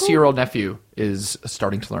nephew is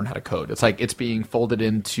starting to learn how to code. It's like it's being folded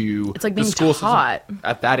into it's like the being school taught system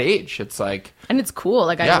at that age. It's like, and it's cool.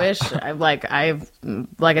 Like I wish, like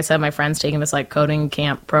I said, my friend's taking this like coding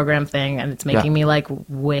camp program thing, and it's making me like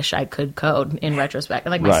wish I could code in retrospect.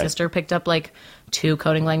 And like my sister picked up like 2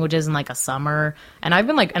 coding languages in like a summer, and I've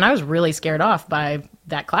been like, and I was really scared off by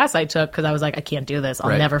that class I took because I was like, I can't do this.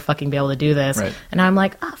 I'll never fucking be able to do this. Right. And I'm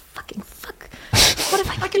like, fuck. What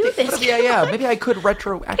if I could do this? Maybe I could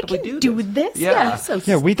retroactively do this.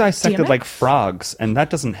 Yeah. We dissected like frogs, and that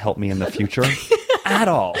doesn't help me in the future at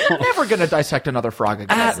all. I'm never gonna dissect another frog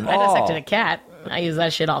again. I dissected a cat. I use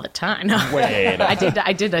that shit all the time. Wait,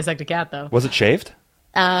 I did dissect a cat though. Was it shaved?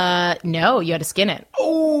 No, you had to skin it.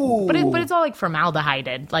 Oh, but it's all like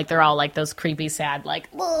formaldehyded. Like they're all like those creepy, sad, like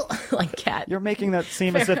cat. You're making that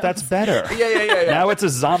seem as if that's better. Yeah. Now it's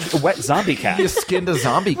a wet zombie cat. You skinned a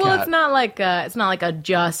zombie cat. Well, it's not like a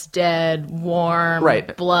just dead, warm,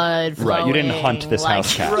 blood flowing. Right, you didn't hunt this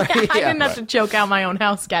house cat. I didn't have to choke out my own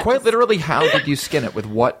house cat. Quite literally, how did you skin it? With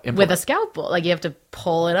what implement? With a scalpel. Like you have to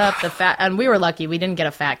pull it up, the fat, and we were lucky we didn't get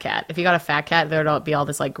a fat cat. If you got a fat cat, there'd be all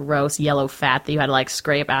this like gross yellow fat that you had to like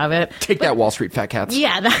scrape out of it. Take that, Wall Street fat cats.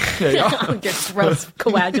 Yeah, that gross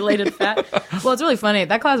coagulated fat. Well, it's really funny.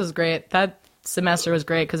 That class was great. That semester was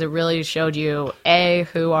great because it really showed you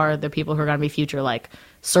who are the people who are going to be future like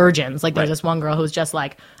surgeons. Like there's this one girl who's just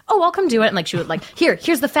like, oh, I'll come do it. And like she would like,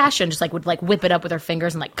 here's the fashion. Just like would like whip it up with her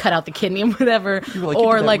fingers and like cut out the kidney and whatever. Like,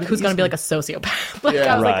 or like who's going to be like a sociopath. Like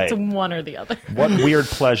I was like, it's one or the other. What weird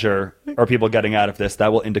pleasure are people getting out of this?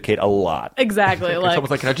 That will indicate a lot. Exactly. Like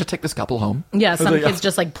Someone's like, can I just take this couple home? Yeah, some kid's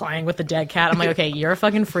just like playing with the dead cat. I'm like, okay, you're a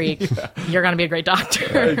fucking freak. You're gonna be a great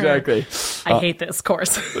doctor. Exactly. I hate this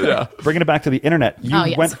course. Yeah. Bringing it back to the internet,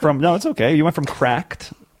 you went from it's okay. You went from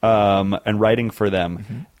Cracked and writing for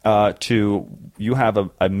them to you have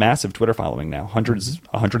a massive Twitter following now.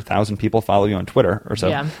 100,000 people follow you on Twitter or so.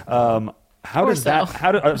 Yeah. How does that?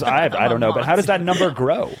 I don't know, but how does that number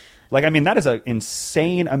grow? Like, I mean, that is an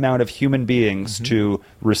insane amount of human beings to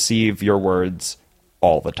receive your words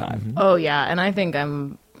all the time. Oh yeah, and I think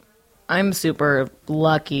I'm super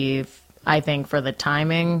lucky. I think for the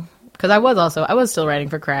timing, because I was still writing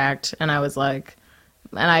for Cracked, and I was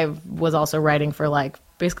also writing for like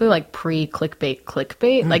basically like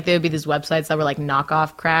pre-clickbait. Like there would be these websites that were like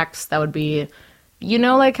knockoff Cracks. That would be,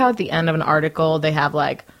 like how at the end of an article they have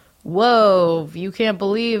like, whoa, you can't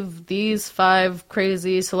believe these 5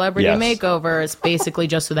 crazy celebrity makeovers, basically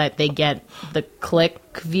just so that they get the click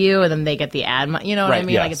view and then they get the ad. You know what I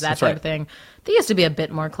mean? Yes, like it's that type of thing. They used to be a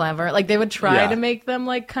bit more clever. Like they would try to make them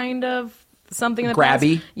like kind of something in the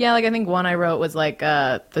grabby. past. Yeah, like I think one I wrote was like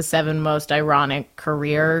the 7 most ironic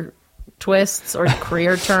career twists or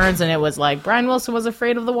career turns, and it was like Brian Wilson was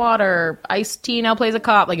afraid of the water, Ice-T now plays a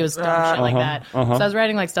cop. Like it was dumb shit like that. So I was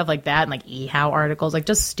writing like stuff like that and like eHow articles, like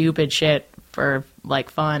just stupid shit for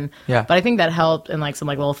like fun. Yeah. But I think that helped in like some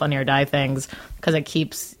like little Funny or Die things, because it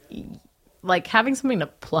keeps like having something to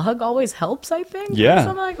plug always helps, I think. Yeah.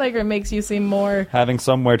 Something like it makes you seem more having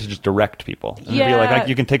somewhere to just direct people. And be like,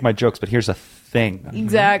 you can take my jokes, but here's a thing.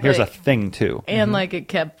 Exactly. Here's a thing too. And like it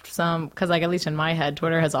kept some, because like at least in my head,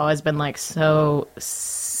 Twitter has always been like so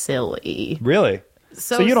silly. Really?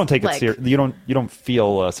 So you don't take like, it serious. You don't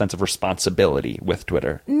feel a sense of responsibility with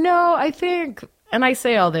Twitter. No, I think, and I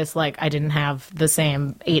say all this like I didn't have the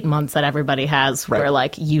same 8 months that everybody has, where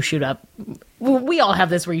like you shoot up. Well, we all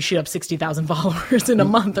have this where you shoot up 60,000 followers in a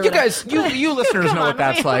month. Or you guys, you listeners know what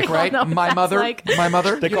that's like, right? My mother,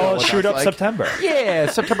 they call it shoot up like. September. Yeah,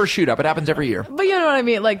 September shoot up. It happens every year. But you know what I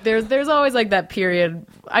mean? Like there's always like that period.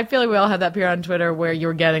 I feel like we all had that period on Twitter where you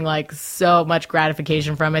were getting like so much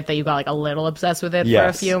gratification from it that you got like a little obsessed with it for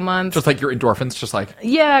a few months. Just like your endorphins, just like.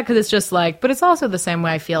 Yeah, because it's just like, but it's also the same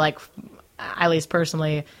way I feel like, at least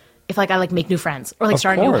personally, if like I like make new friends or like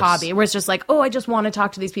start a new hobby, where it's just like, oh, I just want to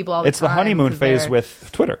talk to these people all the time. It's the honeymoon phase with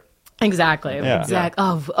Twitter. Exactly. Yeah. Exactly.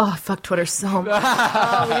 Oh, fuck Twitter so much.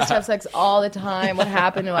 Oh, we used to have sex all the time. What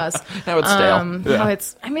happened to us? Now it's stale. No,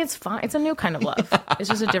 it's fine. It's a new kind of love. It's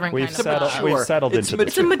just a different kind of love. We've settled into this.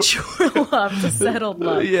 It's a mature love. It's a settled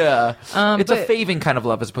love. Yeah. It's a faving kind of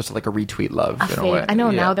love as opposed to like a retweet love in a way. I know.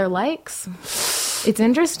 Now they're likes. It's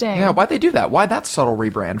interesting. Yeah. Why'd they do that? Why that subtle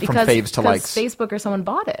rebrand from faves to likes? Facebook or someone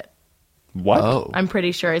bought it. What? Oh. I'm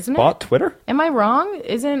pretty sure, isn't it? Bought Twitter? Am I wrong?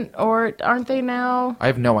 Aren't they now? I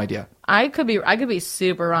have no idea. I could be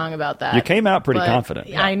super wrong about that. You came out pretty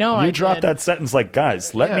confident. I know. You dropped that sentence like,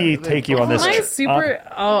 guys, let me take you on this.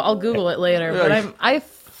 I'll Google it later. But I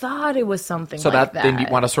thought it was something so like that. Then you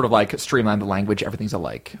want to sort of like streamline the language. Everything's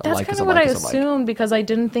alike. That's kind of what I assumed, because I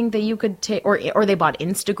didn't think that you could take, or they bought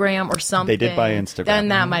Instagram or something. They did buy Instagram. Then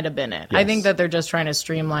that might have been it. Yes. I think that they're just trying to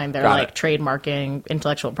streamline their trademarking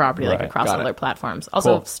intellectual property across all their platforms.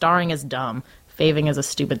 Also, starring is dumb. Faving is a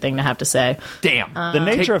stupid thing to have to say. Damn. The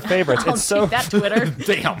nature of favorites. It's so that Twitter.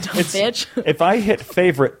 Damn. Bitch. If I hit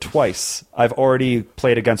favorite twice, I've already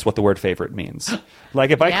played against what the word favorite means. Like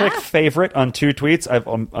if I click favorite on 2 tweets, I've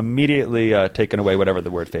immediately taken away whatever the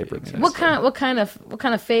word favorite means. What kind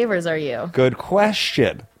of favors are you? Good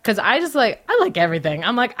question. Because I like everything.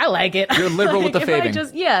 I'm like, I like it. You're liberal with the faving.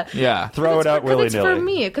 Yeah. Throw it out willy-nilly. It's for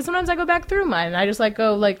me. Because sometimes I go back through mine and I just like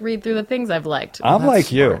go like read through the things I've liked. I'm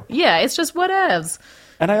like you. Yeah, it's just whatevs.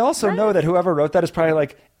 And I also know that whoever wrote that is probably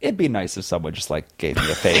like, it'd be nice if someone just like gave me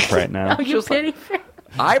a fave right now. Oh, you pity me.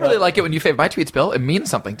 I really like it when you fave my tweets, Bill. It means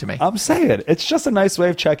something to me. I'm saying it's just a nice way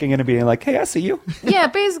of checking in and being like, hey, I see you. Yeah,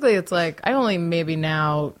 basically it's like I only maybe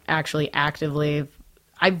now actually actively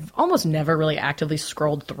I've almost never really actively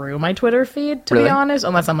scrolled through my Twitter feed, to be honest,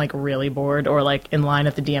 unless I'm like really bored or like in line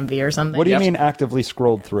at the DMV or something. What do you mean actively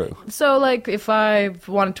scrolled through? So like if I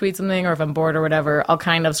want to tweet something or if I'm bored or whatever, I'll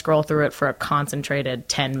kind of scroll through it for a concentrated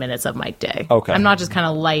 10 minutes of my day. Okay. I'm not just kind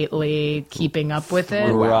of lightly keeping up with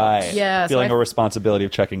it. Right. Yeah. Feeling a responsibility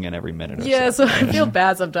of checking in every minute or so. So I feel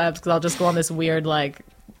bad sometimes because I'll just go on this weird like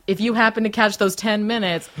if you happen to catch those 10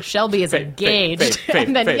 minutes, Shelby is engaged.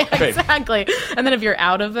 And then, exactly. And then if you're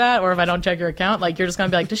out of that, or if I don't check your account, like, you're just going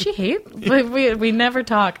to be like, does she hate? We never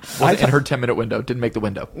talk. Was in her 10-minute window. Didn't make the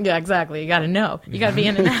window. Yeah, exactly. You got to know. You got to be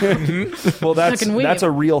in and out. Well, that's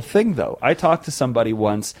a real thing, though. I talked to somebody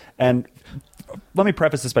once, and let me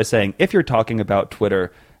preface this by saying, if you're talking about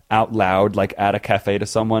Twitter out loud, like at a cafe to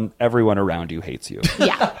someone, everyone around you hates you.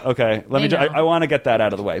 Yeah. Okay. I want to get that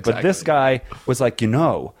out of the way. But this guy was like,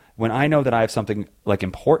 when I know that I have something like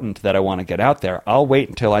important that I want to get out there, I'll wait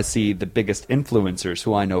until I see the biggest influencers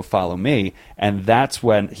who I know follow me, and that's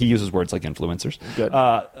when he uses words like influencers. Good.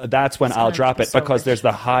 That's when I'll drop it because there's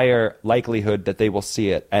the higher likelihood that they will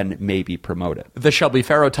see it and maybe promote it. The Shelby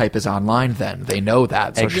Fero type is online. Then they know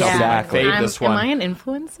that. So Exactly. Shelby this one. Am I an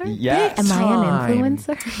influencer? Yes. Am I an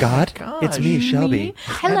influencer? God, it's me, Shelby.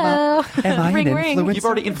 Hello. Am I Ring, an ring. influencer? You've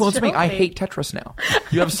already influenced me. I hate Tetris now.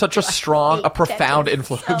 You have such a strong, a profound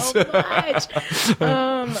influence. So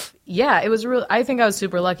much. Yeah, it was real. I think I was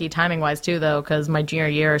super lucky timing wise too, though, because my junior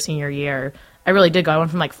year or senior year, I really did go. I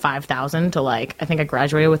went from like 5,000 to like, I think I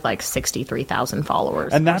graduated with like 63,000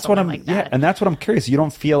 followers. And that's what I'm like that. and that's what I'm curious. You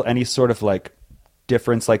don't feel any sort of like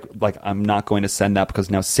difference, like I'm not going to send that because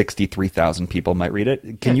now 63,000 people might read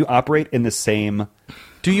it. Can you operate in the same?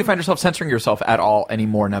 Do you find yourself censoring yourself at all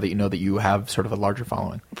anymore now that you know that you have sort of a larger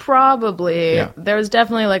following? Probably. Yeah. There was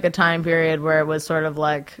definitely like a time period where it was sort of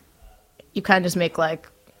like, you kind of just make like,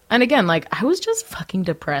 and again, like, I was just fucking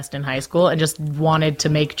depressed in high school and just wanted to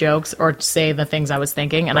make jokes or say the things I was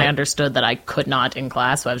thinking, and I understood that I could not in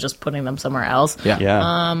class, so I was just putting them somewhere else. Yeah.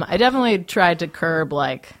 I definitely tried to curb,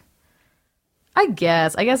 like, I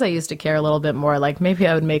guess I used to care a little bit more. Like, maybe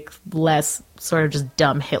I would make less sort of just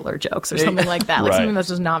dumb Hitler jokes or something like that. Like, Right. something that's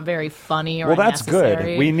just not very funny or Well, that's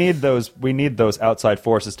unnecessary. good. We need those outside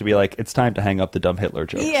forces to be like, it's time to hang up the dumb Hitler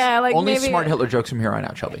jokes. Yeah, like Only maybe, smart Hitler jokes from here on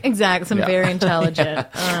out, Shelby. Exactly, some Yeah. very intelligent.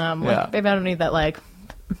 Like, maybe I don't need that, like,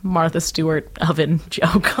 Martha Stewart oven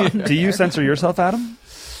joke on Do you censor yourself, Adam?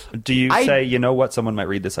 Do you I- say, you know what, someone might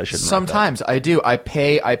read this, I shouldn't write that? Sometimes I do. I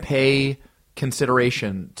pay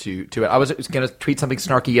consideration to it. I was going to tweet something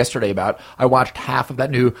snarky yesterday about I watched half of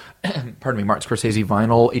that new pardon me, Martin Scorsese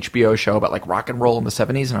vinyl HBO show about like rock and roll in the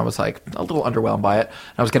 70s, and I was like a little underwhelmed by it.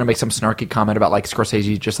 And I was going to make some snarky comment about like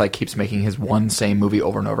Scorsese just like keeps making his one same movie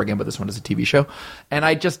over and over again, but this one is a TV show. And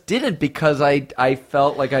I just didn't because I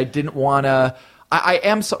felt like I didn't want to I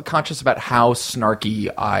am so conscious about how snarky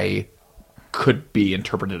I could be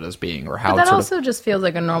interpreted as being, or how But that sort also just feels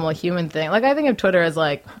like a normal human thing. Like, I think of Twitter as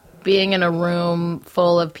like being in a room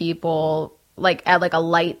full of people, like at a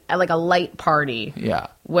light party. Yeah.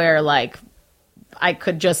 Where like I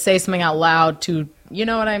could just say something out loud to, you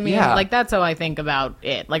know what I mean? Yeah. Like, that's how I think about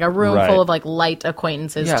it. Like a room Right. full of like light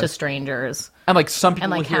acquainties Yes. to strangers. and like some people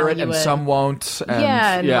And, like, will hear how it you and would- some won't. And,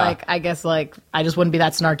 And like, I guess like I just wouldn't be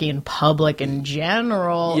that snarky in public in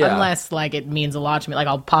general, Yeah. unless like it means a lot to me. Like,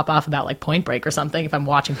 I'll pop off about like Point Break or something if I'm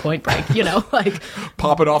watching Point Break, you know, like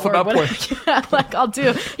pop it off or about whatever. Point. Yeah, like I'll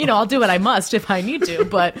do what I must if I need to.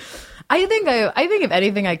 But I think if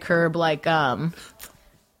anything, I curb like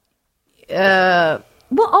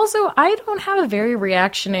well, also I don't have a very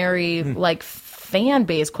reactionary like fan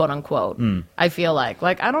base, quote unquote. I feel like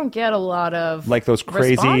I don't get a lot of Like those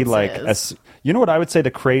crazy, responses. you know what I would say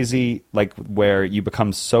the crazy, like where you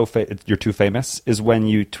become so you're too famous is when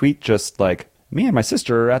you tweet just like, me and my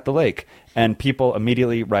sister are at the lake, and people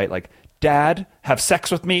immediately write like, Dad, have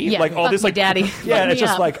sex with me? Yeah, like all fuck this me, like Daddy. Yeah, Fuck and it's me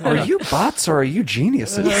just up. like, are you bots or are you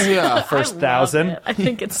geniuses? Yeah. First I love 1,000. it. I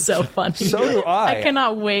think it's so funny. So do I. I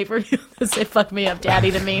cannot wait for you to say "fuck me up,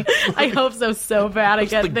 Daddy" to me. I hope so bad. I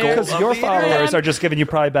get the there. goal Because your the followers internet. are just giving you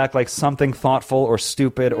probably back like something thoughtful or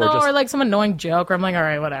stupid or No, just or like some annoying joke, or I'm like, all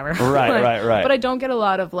right, whatever. Right, right. But I don't get a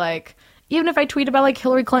lot of like, even if I tweet about like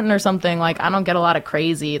Hillary Clinton or something, like I don't get a lot of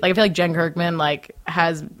crazy. Like I feel like Jen Kirkman like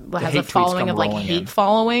has a hate tweets following come of like rolling hate in.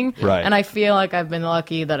 following, Right. And I feel like I've been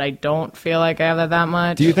lucky that I don't feel like I have that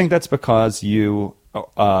much. Do you think that's because you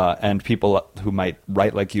and people who might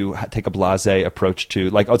write like you take a blasé approach to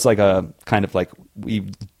like, it's like a kind of like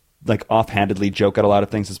we like offhandedly joke at a lot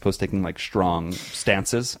of things as opposed to taking like strong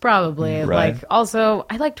stances? Probably. Right. Like, also,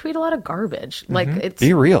 I like tweet a lot of garbage. Like, it's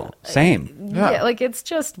Be real. Same. yeah, like it's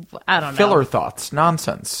just I don't know. Filler thoughts,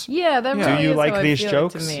 nonsense. Yeah, that Yeah. really Do you is like how I these feel it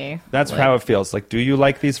jokes? to me. That's Like, how it feels. Like, do you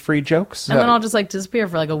like these free jokes? and then I'll just like disappear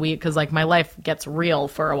for like a week because like my life gets real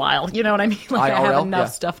for a while. You know what I mean? Like I have IRL? enough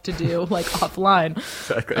Yeah. stuff to do like offline.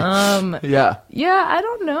 Exactly. Um, Yeah. Yeah, I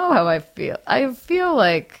don't know how I feel. I feel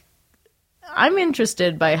like I'm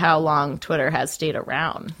interested by how long Twitter has stayed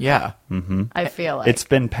around. Yeah. I feel like It's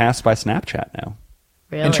been passed by Snapchat now.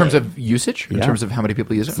 Really? In terms of usage? In Yeah. terms of how many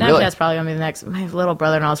people use it? Snapchat's Really? probably going to be the next. My little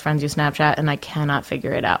brother and all his friends use Snapchat, and I cannot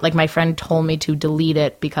figure it out. Like, my friend told me to delete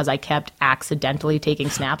it because I kept accidentally taking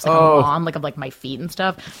snaps, like, of mom, like, of, like, my feet and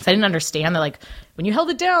stuff. So I didn't understand that, like, when you held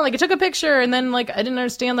it down, like, it took a picture, and then, like, I didn't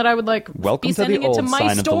understand that I would, like, Welcome be to the sending it old to my sign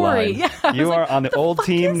of the story. line. Yeah, I You was are like, on the "What old fuck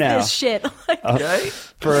team is now." This shit. Like,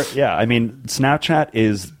 I mean, Snapchat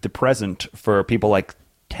is the present for people like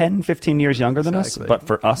 10, 15 years younger than us, but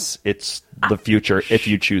for us, it's the future if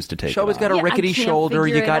you choose to take Shelby's it got on. a Yeah, I rickety can't shoulder.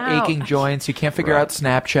 figure You it got out. aching joints. You can't figure out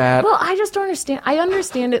Snapchat. Well, I just don't understand. I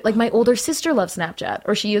understand it. Like, my older sister loves Snapchat,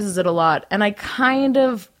 or she uses it a lot. And I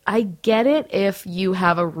get it if you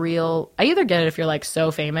have I either get it if you're, like, so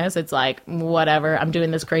famous. It's like, whatever, I'm doing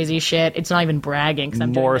this crazy shit. It's not even bragging because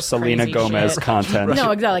I'm doing More this Selena crazy Gomez shit. content. No,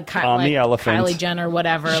 exactly. On like the elephant. Kylie Jenner,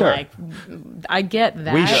 whatever. Sure. Like, I get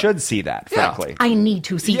that. We should see that, frankly. I need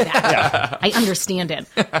to see that. I understand it.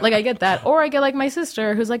 Like, I get that. Or I get, like, my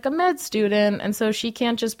sister who's, like, a med student, and so she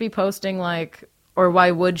can't just be posting, like, or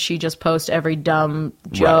why would she just post every dumb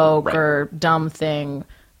joke or dumb thing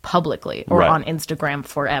publicly or on Instagram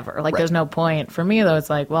forever? Like, there's no point. For me, though, it's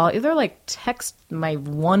like, well, either, like, text my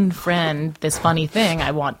one friend this funny thing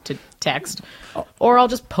I want to text, or I'll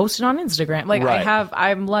just post it on Instagram. Like,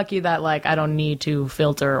 I'm lucky that, like, I don't need to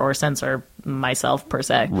filter or censor myself, per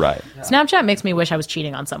se. Right. Snapchat makes me wish I was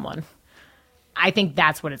cheating on someone. I think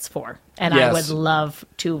that's what it's for. And I would love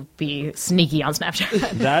to be sneaky on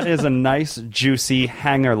Snapchat. That is a nice, juicy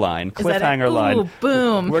hanger line, cliffhanger line. Ooh,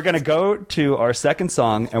 boom. We're going to go to our second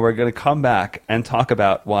song, and we're going to come back and talk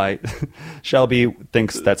about why Shelby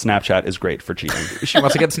thinks that Snapchat is great for cheating. She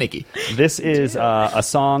wants to get sneaky. This is a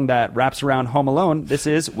song that wraps around Home Alone. This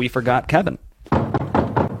is We Forgot Kevin.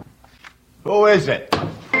 Who is it?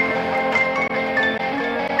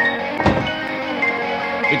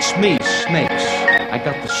 It's me, Snakes. I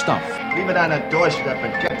got the stuff. Leave it on the doorstep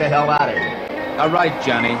and get the hell out of here. All right,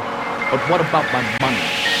 Johnny. But what about my money?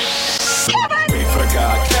 We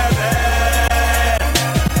forgot Kevin.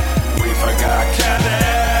 We forgot Kevin.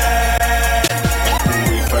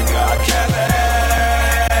 We forgot Kevin.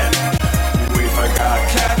 We forgot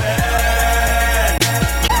Kevin.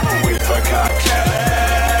 We forgot Kevin.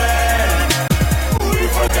 We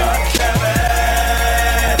forgot Kevin.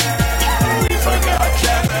 We forgot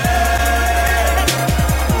Kevin.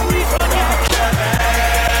 We forgot Kevin.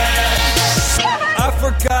 I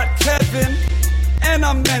forgot Kevin, and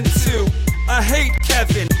I meant to. I hate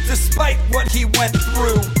Kevin, despite what he went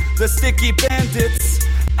through. The sticky bandits,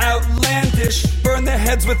 outlandish, burn their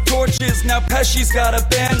heads with torches. Now Pesci's got a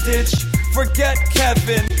bandage. Forget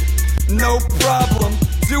Kevin, no problem.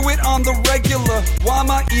 Do it on the regular. Why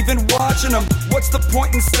am I even watching him? What's the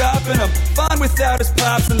point in stopping him? Fine without his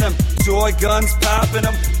pops in them. Toy guns popping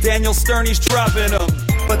him. Daniel Sterney's dropping him.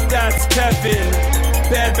 But that's Kevin.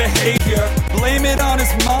 Bad behavior. Blame it on his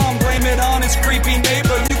mom. Blame it on his creepy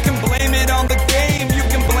neighbor. You can blame it on the game. You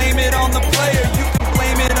can blame it on the player. You can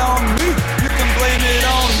blame it on me. You can blame it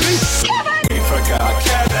on me. We forgot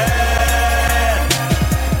Kevin.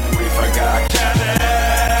 We forgot Kevin.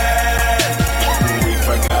 We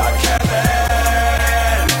forgot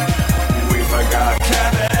Kevin. We forgot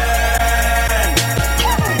Kevin.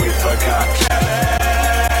 We forgot Kevin.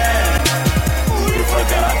 We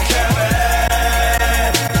forgot Kevin.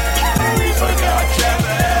 We forgot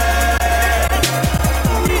Kevin.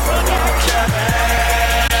 We forgot Kevin.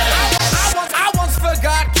 I once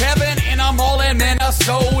forgot Kevin in a mall in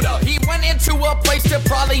Minnesota. He went into a place to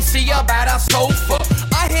probably see about a sofa.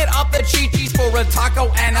 I hit up the Chi-Chi's for a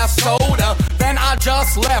taco and a soda. Then I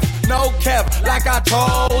just left, no Kev, like I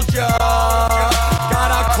told ya.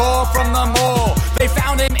 Got a call from the mall. They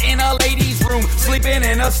found him in a ladies' room, sleeping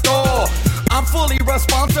in a store. I'm fully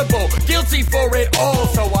responsible, guilty for it all.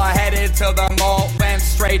 So I headed to the mall, went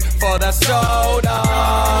straight for the soda.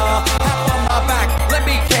 Tap on my back, let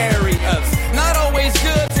me carry us. Not always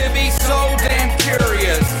good to be so damn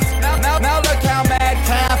curious. Now look how mad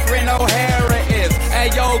Catherine O'Hara is.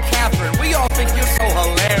 Hey yo, Catherine, we all think you're so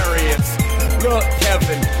hilarious. Look,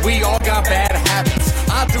 Kevin, we all got bad habits.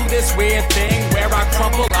 I do this weird thing where I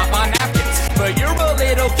crumple up my napkins. But you're a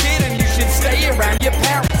little kid and you should stay around your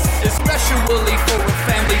parents, especially for a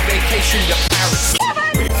family vacation to Paris.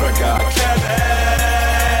 We forgot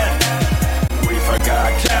Kevin. We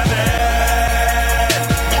forgot Kevin.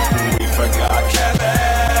 We forgot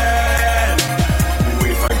Kevin.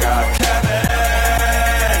 We forgot Kevin.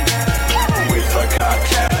 We forgot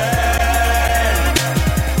Kevin.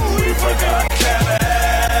 We forgot Kevin.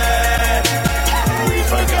 We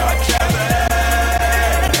forgot Kevin.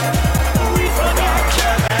 We forgot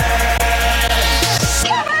Kevin.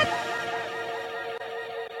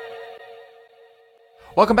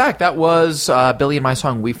 Welcome back. That was Billy and my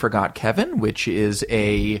song We Forgot Kevin, which is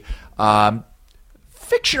a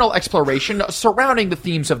fictional exploration surrounding the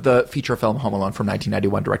themes of the feature film Home Alone from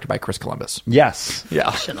 1991, directed by Chris Columbus. Yes.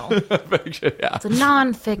 Yeah. Fictional. Fiction, yeah. It's a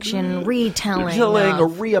non-fiction retelling A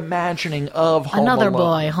of reimagining of Home Another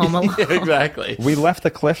Alone. Boy, Home Alone. Exactly. We left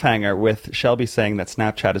the cliffhanger with Shelby saying that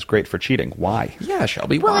Snapchat is great for cheating. Why? Yeah,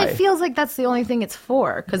 Shelby, Well, why? it feels like that's the only thing it's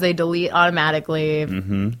for, because they delete automatically,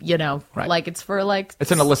 you know, Right. like it's for like...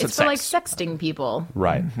 It's an illicit It's for like sex. sexting people.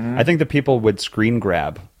 Right. I think the people would screen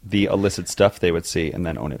grab the illicit stuff they would see and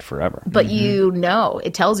then own it forever. But you know,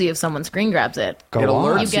 it tells you if someone screen grabs it. Go It on.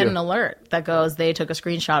 alerts You get you. an alert that goes, they took a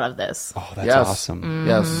screenshot of this. Oh, that's Yes. awesome.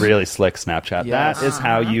 Yes. Really slick Snapchat. Yes. That is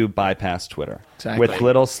how you bypass Twitter. Exactly. With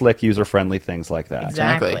little slick user-friendly things like that.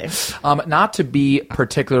 Exactly. Not to be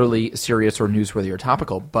particularly serious or newsworthy or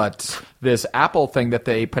topical, but this Apple thing that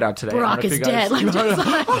they put out today. I don't Barack know if is you guys- dead. Like, just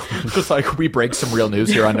like, Just like we break some real news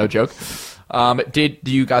here on No Joke. Do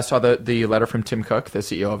you guys saw the letter from Tim Cook, the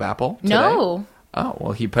CEO of Apple? Today? no. Oh,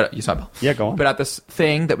 well, he put you saw Bill. Yeah, go on. Put out this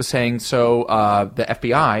thing that was saying the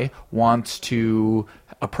FBI wants to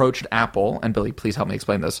approach Apple, and Billy, please help me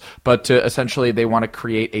explain this, but essentially they want to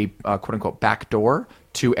create a quote-unquote backdoor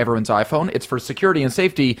to everyone's iPhone. It's for security and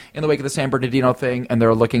safety in the wake of the San Bernardino thing, and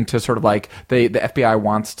they're looking to sort of like, the FBI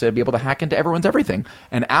wants to be able to hack into everyone's everything.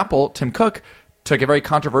 And Apple, Tim Cook, took a very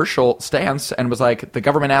controversial stance and was like, the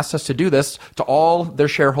government asked us to do this to all their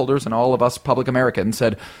shareholders and all of us public Americans.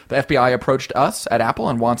 Said the FBI approached us at Apple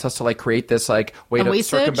and wants us to like create this like way And to we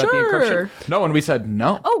said, circumvent the encryption. sure. No, and we said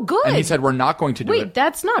no. Oh, good. And he said we're not going to do Wait, it.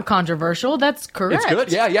 that's not controversial. That's correct. It's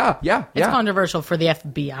good. Yeah. It's controversial for the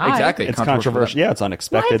FBI. Exactly. It's controversial. Yeah, it's Why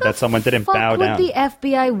unexpected the that someone didn't fuck bow would down. the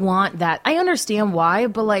FBI want that? I understand why,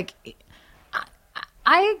 but like,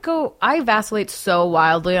 I vacillate so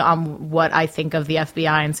wildly on what I think of the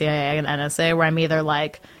FBI and CIA and NSA, where I'm either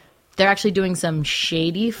like, they're actually doing some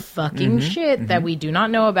shady fucking shit that we do not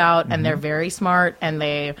know about, and they're very smart, and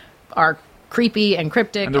they are creepy and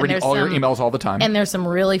cryptic, And they're reading there's all your some- emails all the time. and there's some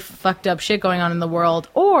really fucked up shit going on in the world.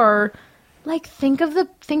 Or like, think of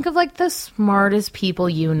like the smartest people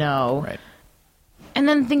you know. Right. And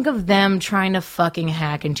then think of them trying to fucking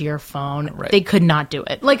hack into your phone. Right. They could not do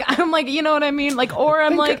it. Like, I'm like, you know what I mean? Like, or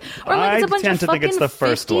I'm like, it's I a bunch tend of to think it's fucking the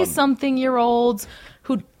first one. 50-something-year-olds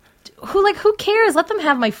who cares? Let them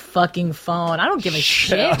have my fucking phone. I don't give a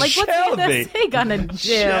shit. Like, what's Shelby. the NSA gonna do?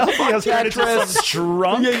 Shelby has ran into some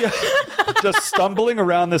drunk, just stumbling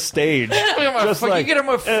around the stage. Just fucking get him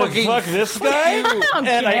a fucking- fuck this guy, don't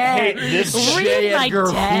and I care. hate this Read J. my Edgar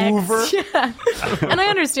text. Hoover. Yeah. And I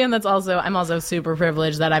understand I'm also super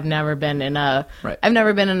privileged that I've never been in a Right.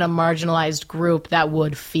 marginalized group that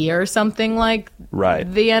would fear something like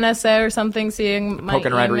Right. the NSA or something, seeing my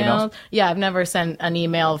Poking around your emails? Yeah, I've never sent an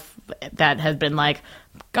email that has been like,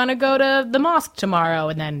 gonna go to the mosque tomorrow,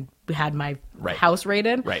 and then had my Right. house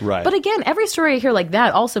raided. Right. Right. But again, every story I hear like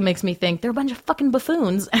that also makes me think they're a bunch of fucking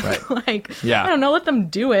buffoons. And Right. like, Yeah. I don't know, let them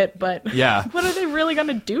do it, but Yeah. what are they really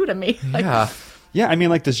gonna do to me? Like, Yeah. Yeah, I mean,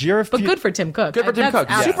 like, does your but good for Tim Cook. Good for Tim That's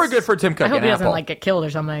Cook. abs- Super good for Tim Cook I hope and he doesn't Apple. like get killed or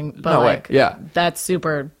something. But No way. like, Yeah. that's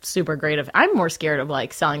super, super great. I'm more scared of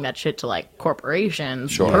like selling that shit to like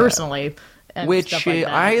corporations Sure. personally, and Which stuff like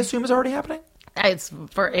that. I assume is already happening.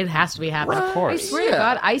 It has to be happening. Of course. I swear to Yeah.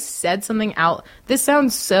 God, I said something out. This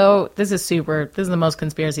is the most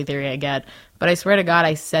conspiracy theory I get. But I swear to God,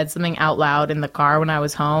 I said something out loud in the car when I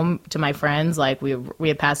was home to my friends. Like we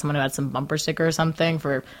had passed someone who had some bumper sticker or something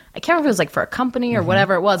for, I can't remember if it was like for a company or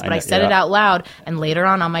whatever it was, but I said it out loud. And later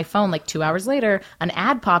on my phone, like 2 hours later, an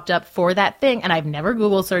ad popped up for that thing. And I've never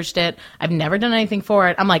Google searched it. I've never done anything for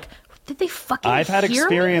it. I'm like, did they fucking I've had hear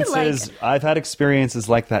experiences. me? Like, I've had experiences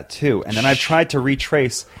like that too, and then I've tried to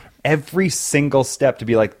retrace every single step to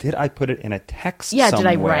be like, did I put it in a text? yeah,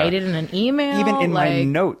 somewhere? did I write it in an email? Even in my Like,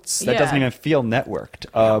 notes, that yeah. doesn't even feel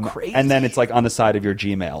networked. crazy. And then it's like on the side of your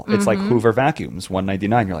Gmail. It's like Hoover vacuums,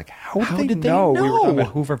 $1.99. You're like, how did they know we were talking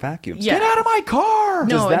about Hoover vacuums? Yeah. Get out of my car.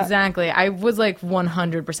 No, that- exactly. I was like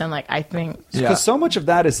 100% like, I think. Yeah. Because so much of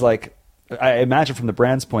that is like, I imagine from the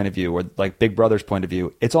brand's point of view or like Big Brother's point of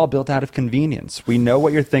view, it's all built out of convenience. We know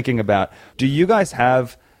what you're thinking about. Do you guys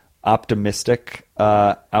have optimistic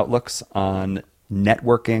outlooks on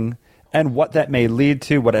networking and what that may lead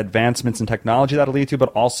to, what advancements in technology that'll lead to, but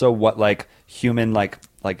also what like human like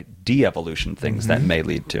de-evolution things that may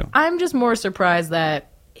lead to? I'm just more surprised that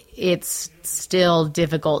it's still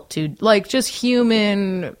difficult to, like, just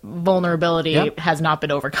human vulnerability Yeah. has not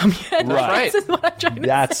been overcome yet. Right. This is what I'm trying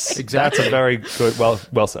to say. That's a very good,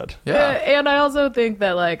 well said. Yeah. And I also think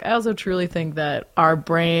that, like, I also truly think that our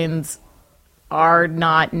brains are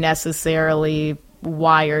not necessarily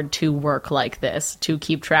wired to work like this, to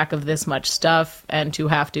keep track of this much stuff and to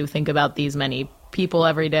have to think about these many people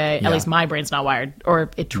every day. At least my brain's not wired, or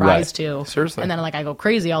it tries to. Seriously. And then like I go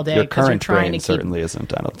crazy all day Your because you're current trying brain to keep. certainly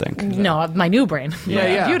isn't, I don't think. No, my new brain. Yeah, My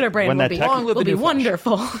yeah. computer brain When will that be, tech- Along with will the be new flash.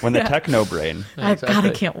 wonderful. When the techno brain. God, I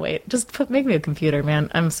can't wait. Just make me a computer,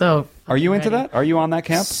 man. I'm so. Are you into ready. that? Are you on that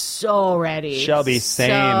camp? So ready. Shelby, same,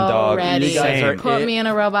 so dog. Ready. You guys are Put it. me in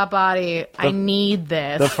a robot body. I need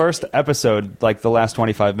this. The first episode, like the last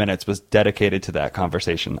 25 minutes, was dedicated to that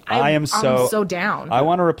conversation. I'm so down. I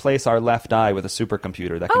want to replace our left eye with a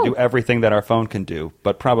supercomputer that can do everything that our phone can do,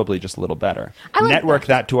 but probably just a little better. I like Network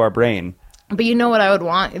that to our brain. But you know what I would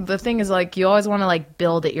want? The thing is, like, you always want to, like,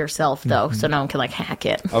 build it yourself, though, so no one can, like, hack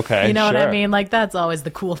it. Okay, You know what I sure. mean? Like, that's always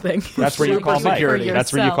the cool thing. That's where you call Mike. security.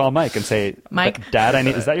 That's where you call Mike and say, Mike? Dad, I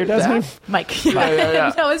need. Is that your dad's name? Mike.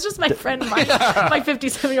 yeah. No, it's just my friend Mike. My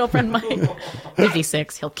 57-year-old friend Mike.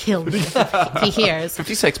 56. He'll kill me if he hears.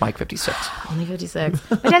 56, Mike, 56. Only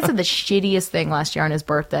 56. My dad said the shittiest thing last year on his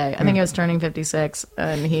birthday. I think he was turning 56,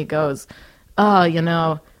 and he goes, "Oh, you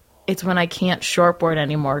know, it's when I can't shortboard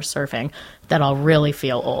anymore surfing that I'll really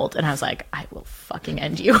feel old." And I was like, I will fucking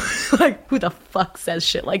end you. Like, who the fuck says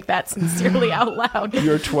shit like that sincerely out loud?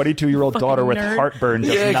 Your 22-year-old daughter with nerd. heartburn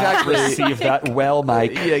does Yeah, exactly. not receive that well,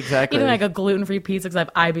 Mike. Yeah, exactly. Eating like a gluten-free pizza because I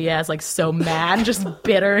have IBS, like so mad, just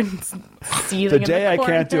bitter and seething. The in day I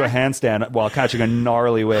can't do a corner. handstand while catching a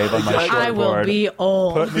gnarly wave on my shortboard. I will be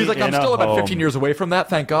old. Put me He's like, I'm in still a about home. 15 years away from that,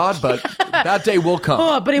 thank God, but that day will come.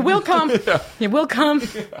 Oh, but it will come. It will come.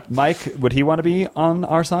 Mike, would he want to be on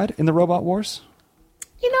our side in the robot wars?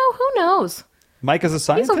 You know, who knows? Mike is a He's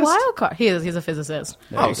scientist. a wild card. He's a physicist.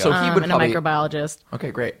 Oh, so he would And probably... a microbiologist. Okay,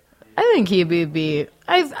 great. I think he would be.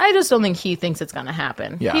 I just don't think he thinks it's going to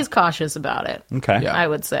happen. Yeah. He's cautious about it. Okay. Yeah. I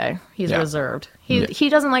would say he's Yeah. reserved. He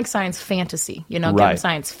doesn't like science fantasy. You know, give him Right.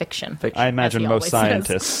 science fiction. I imagine as he most always says.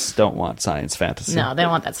 scientists don't want science fantasy. No, they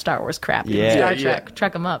don't want that Star Wars crap. Yeah. Star Yeah. Trek.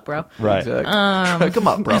 Trek them up, bro. Right. Come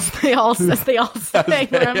on, bro. They all say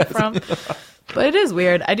where I'm from. But it is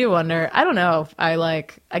weird. I do wonder. I don't know. I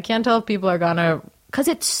can't tell if people are gonna, because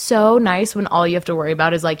it's so nice when all you have to worry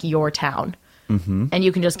about is like your town. Mm-hmm. And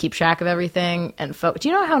you can just keep track of everything and do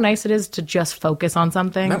you know how nice it is to just focus on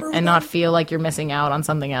something Remember and not feel like you're missing out on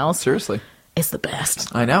something else? Seriously. It's the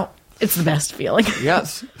best. I know. It's the best feeling.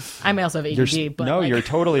 Yes. I may also have ADD, but like, you're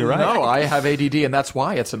totally right. No, I have ADD, and that's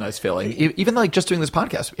why it's a nice feeling. Even like just doing this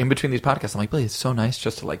podcast, in between these podcasts, I'm like, Billy, it's so nice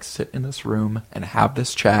just to like sit in this room and have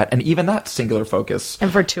this chat, and even that singular focus.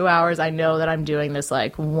 and for 2 hours, I know that I'm doing this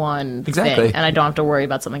like one Exactly. thing, and I don't have to worry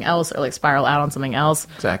about something else or like spiral out on something else.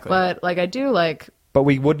 Exactly. But like I do like. But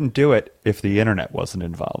we wouldn't do it if the internet wasn't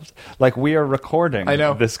involved. Like, we are recording I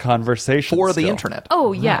know. this conversation For the still. internet.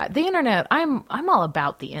 Oh yeah, the internet. I'm all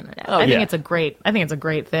about the internet. I yeah. think it's a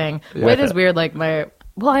great thing. It is weird. Like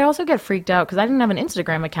I also get freaked out because I didn't have an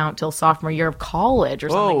Instagram account till sophomore year of college or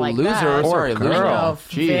something like loser. that. Sorry, Poor loser. girl. Oh,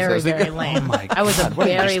 Jeez, I very was thinking- very lame. Oh my I was a God, what,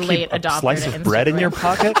 you very just late keep adopter. a slice to of bread in your Instagram.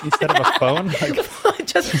 pocket instead of a phone? Like,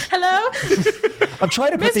 Just hello. I'm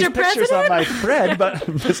trying to put Mr. these pictures on President? my bread, but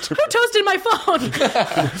Mr. Who toasted my phone?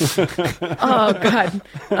 Oh God!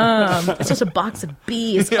 It's just a box of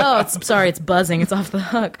bees. Oh, it's buzzing. It's off the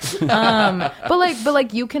hook. But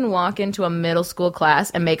like, you can walk into a middle school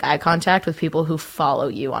class and make eye contact with people who follow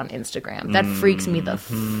you on Instagram. That freaks me the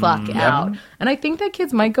fuck out. And I think that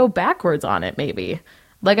kids might go backwards on it. Maybe.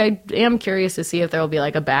 Like, I am curious to see if there will be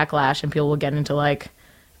like a backlash and people will get into like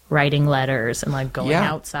writing letters and like going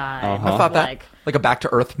Yeah. outside. I thought that. Like a back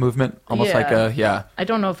to earth movement. Almost like a, yeah. I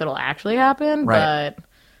don't know if it'll actually happen, Right.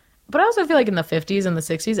 but I also feel like in the 50s and the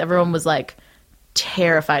 60s, everyone was like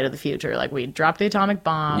terrified of the future. Like, we dropped the atomic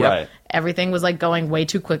bomb. Right. Everything was like going way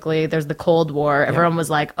too quickly. There's the Cold War. Everyone was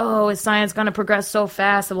like, oh, is science going to progress so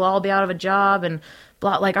fast that we'll all be out of a job? And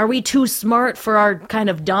blah, like, are we too smart for our kind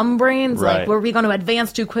of dumb brains? Right. Like, were we going to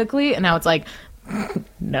advance too quickly? And now it's like,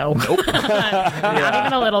 no. Nope. Not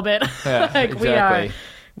even a little bit. Yeah, like, exactly.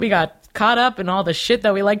 we got caught up in all the shit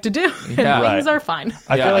that we like to do. And Yeah. things Right. are fine.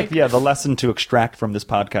 I Yeah. feel like, the lesson to extract from this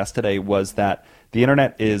podcast today was that the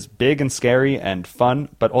internet is big and scary and fun,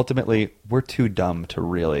 but ultimately, we're too dumb to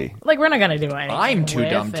really... Like, we're not going to do anything. I'm too with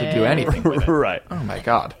dumb to it. do anything with it. Right. Oh my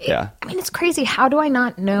God. Yeah. I mean, it's crazy. How do I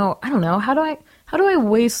not know? I don't know. How do I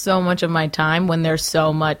waste so much of my time when there's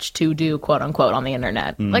so much to do, quote unquote, on the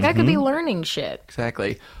internet? Like, I could be learning shit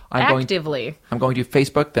Exactly. actively. I'm going to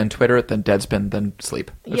Facebook, then Twitter, then Deadspin, then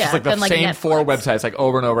sleep. It's Yeah, just like the then, like, same Netflix. 4 websites, like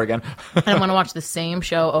over and over again. And I want to watch the same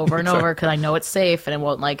show over and over because I know it's safe and it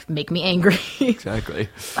won't like make me angry. Exactly.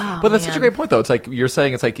 But that's such a man. great point, though. It's like you're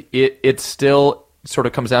saying. It's like it's still sort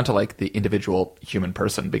of comes down to like the individual human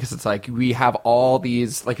person, because it's like we have all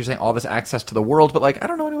these, like you're saying, all this access to the world, but like I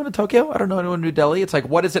don't know anyone in Tokyo, I don't know anyone in New Delhi. It's like,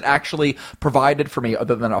 what is it actually provided for me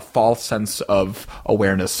other than a false sense of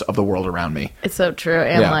awareness of the world around me? It's so true.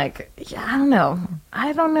 And I don't know.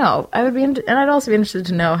 I would be, and I'd also be interested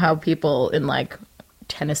to know how people in like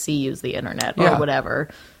Tennessee use the internet or whatever,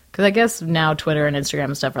 because I guess now Twitter and Instagram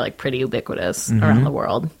and stuff are like pretty ubiquitous around the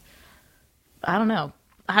world. I don't know.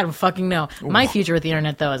 I don't fucking know. My future with the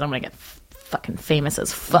internet, though, is I'm going to get fucking famous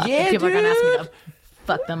as fuck. Yeah, people are going to ask me to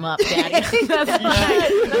fuck them up, daddy.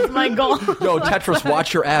 That's my goal. Yo, Tetris,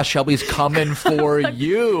 watch your ass. Shelby's coming for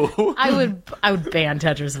you. I would ban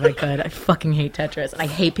Tetris if I could. I fucking hate Tetris. And I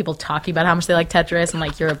hate people talking about how much they like Tetris. I'm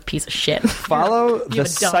like, you're a piece of shit. Follow the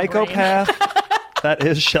psychopath that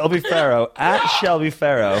is Shelby Fero, at Shelby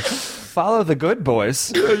Fero. Follow the good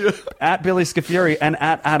boys at Billy Scafuri and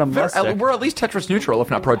at Adam Lustig. We're at least Tetris neutral, if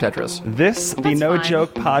not pro Tetris. This, the No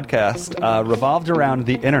Joke podcast, revolved around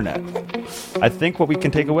the internet. I think what we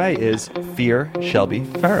can take away is fear Shelby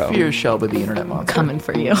Fero. Fear Shelby, the internet monster. Coming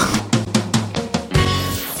for you.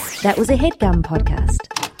 That was a HeadGum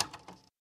podcast.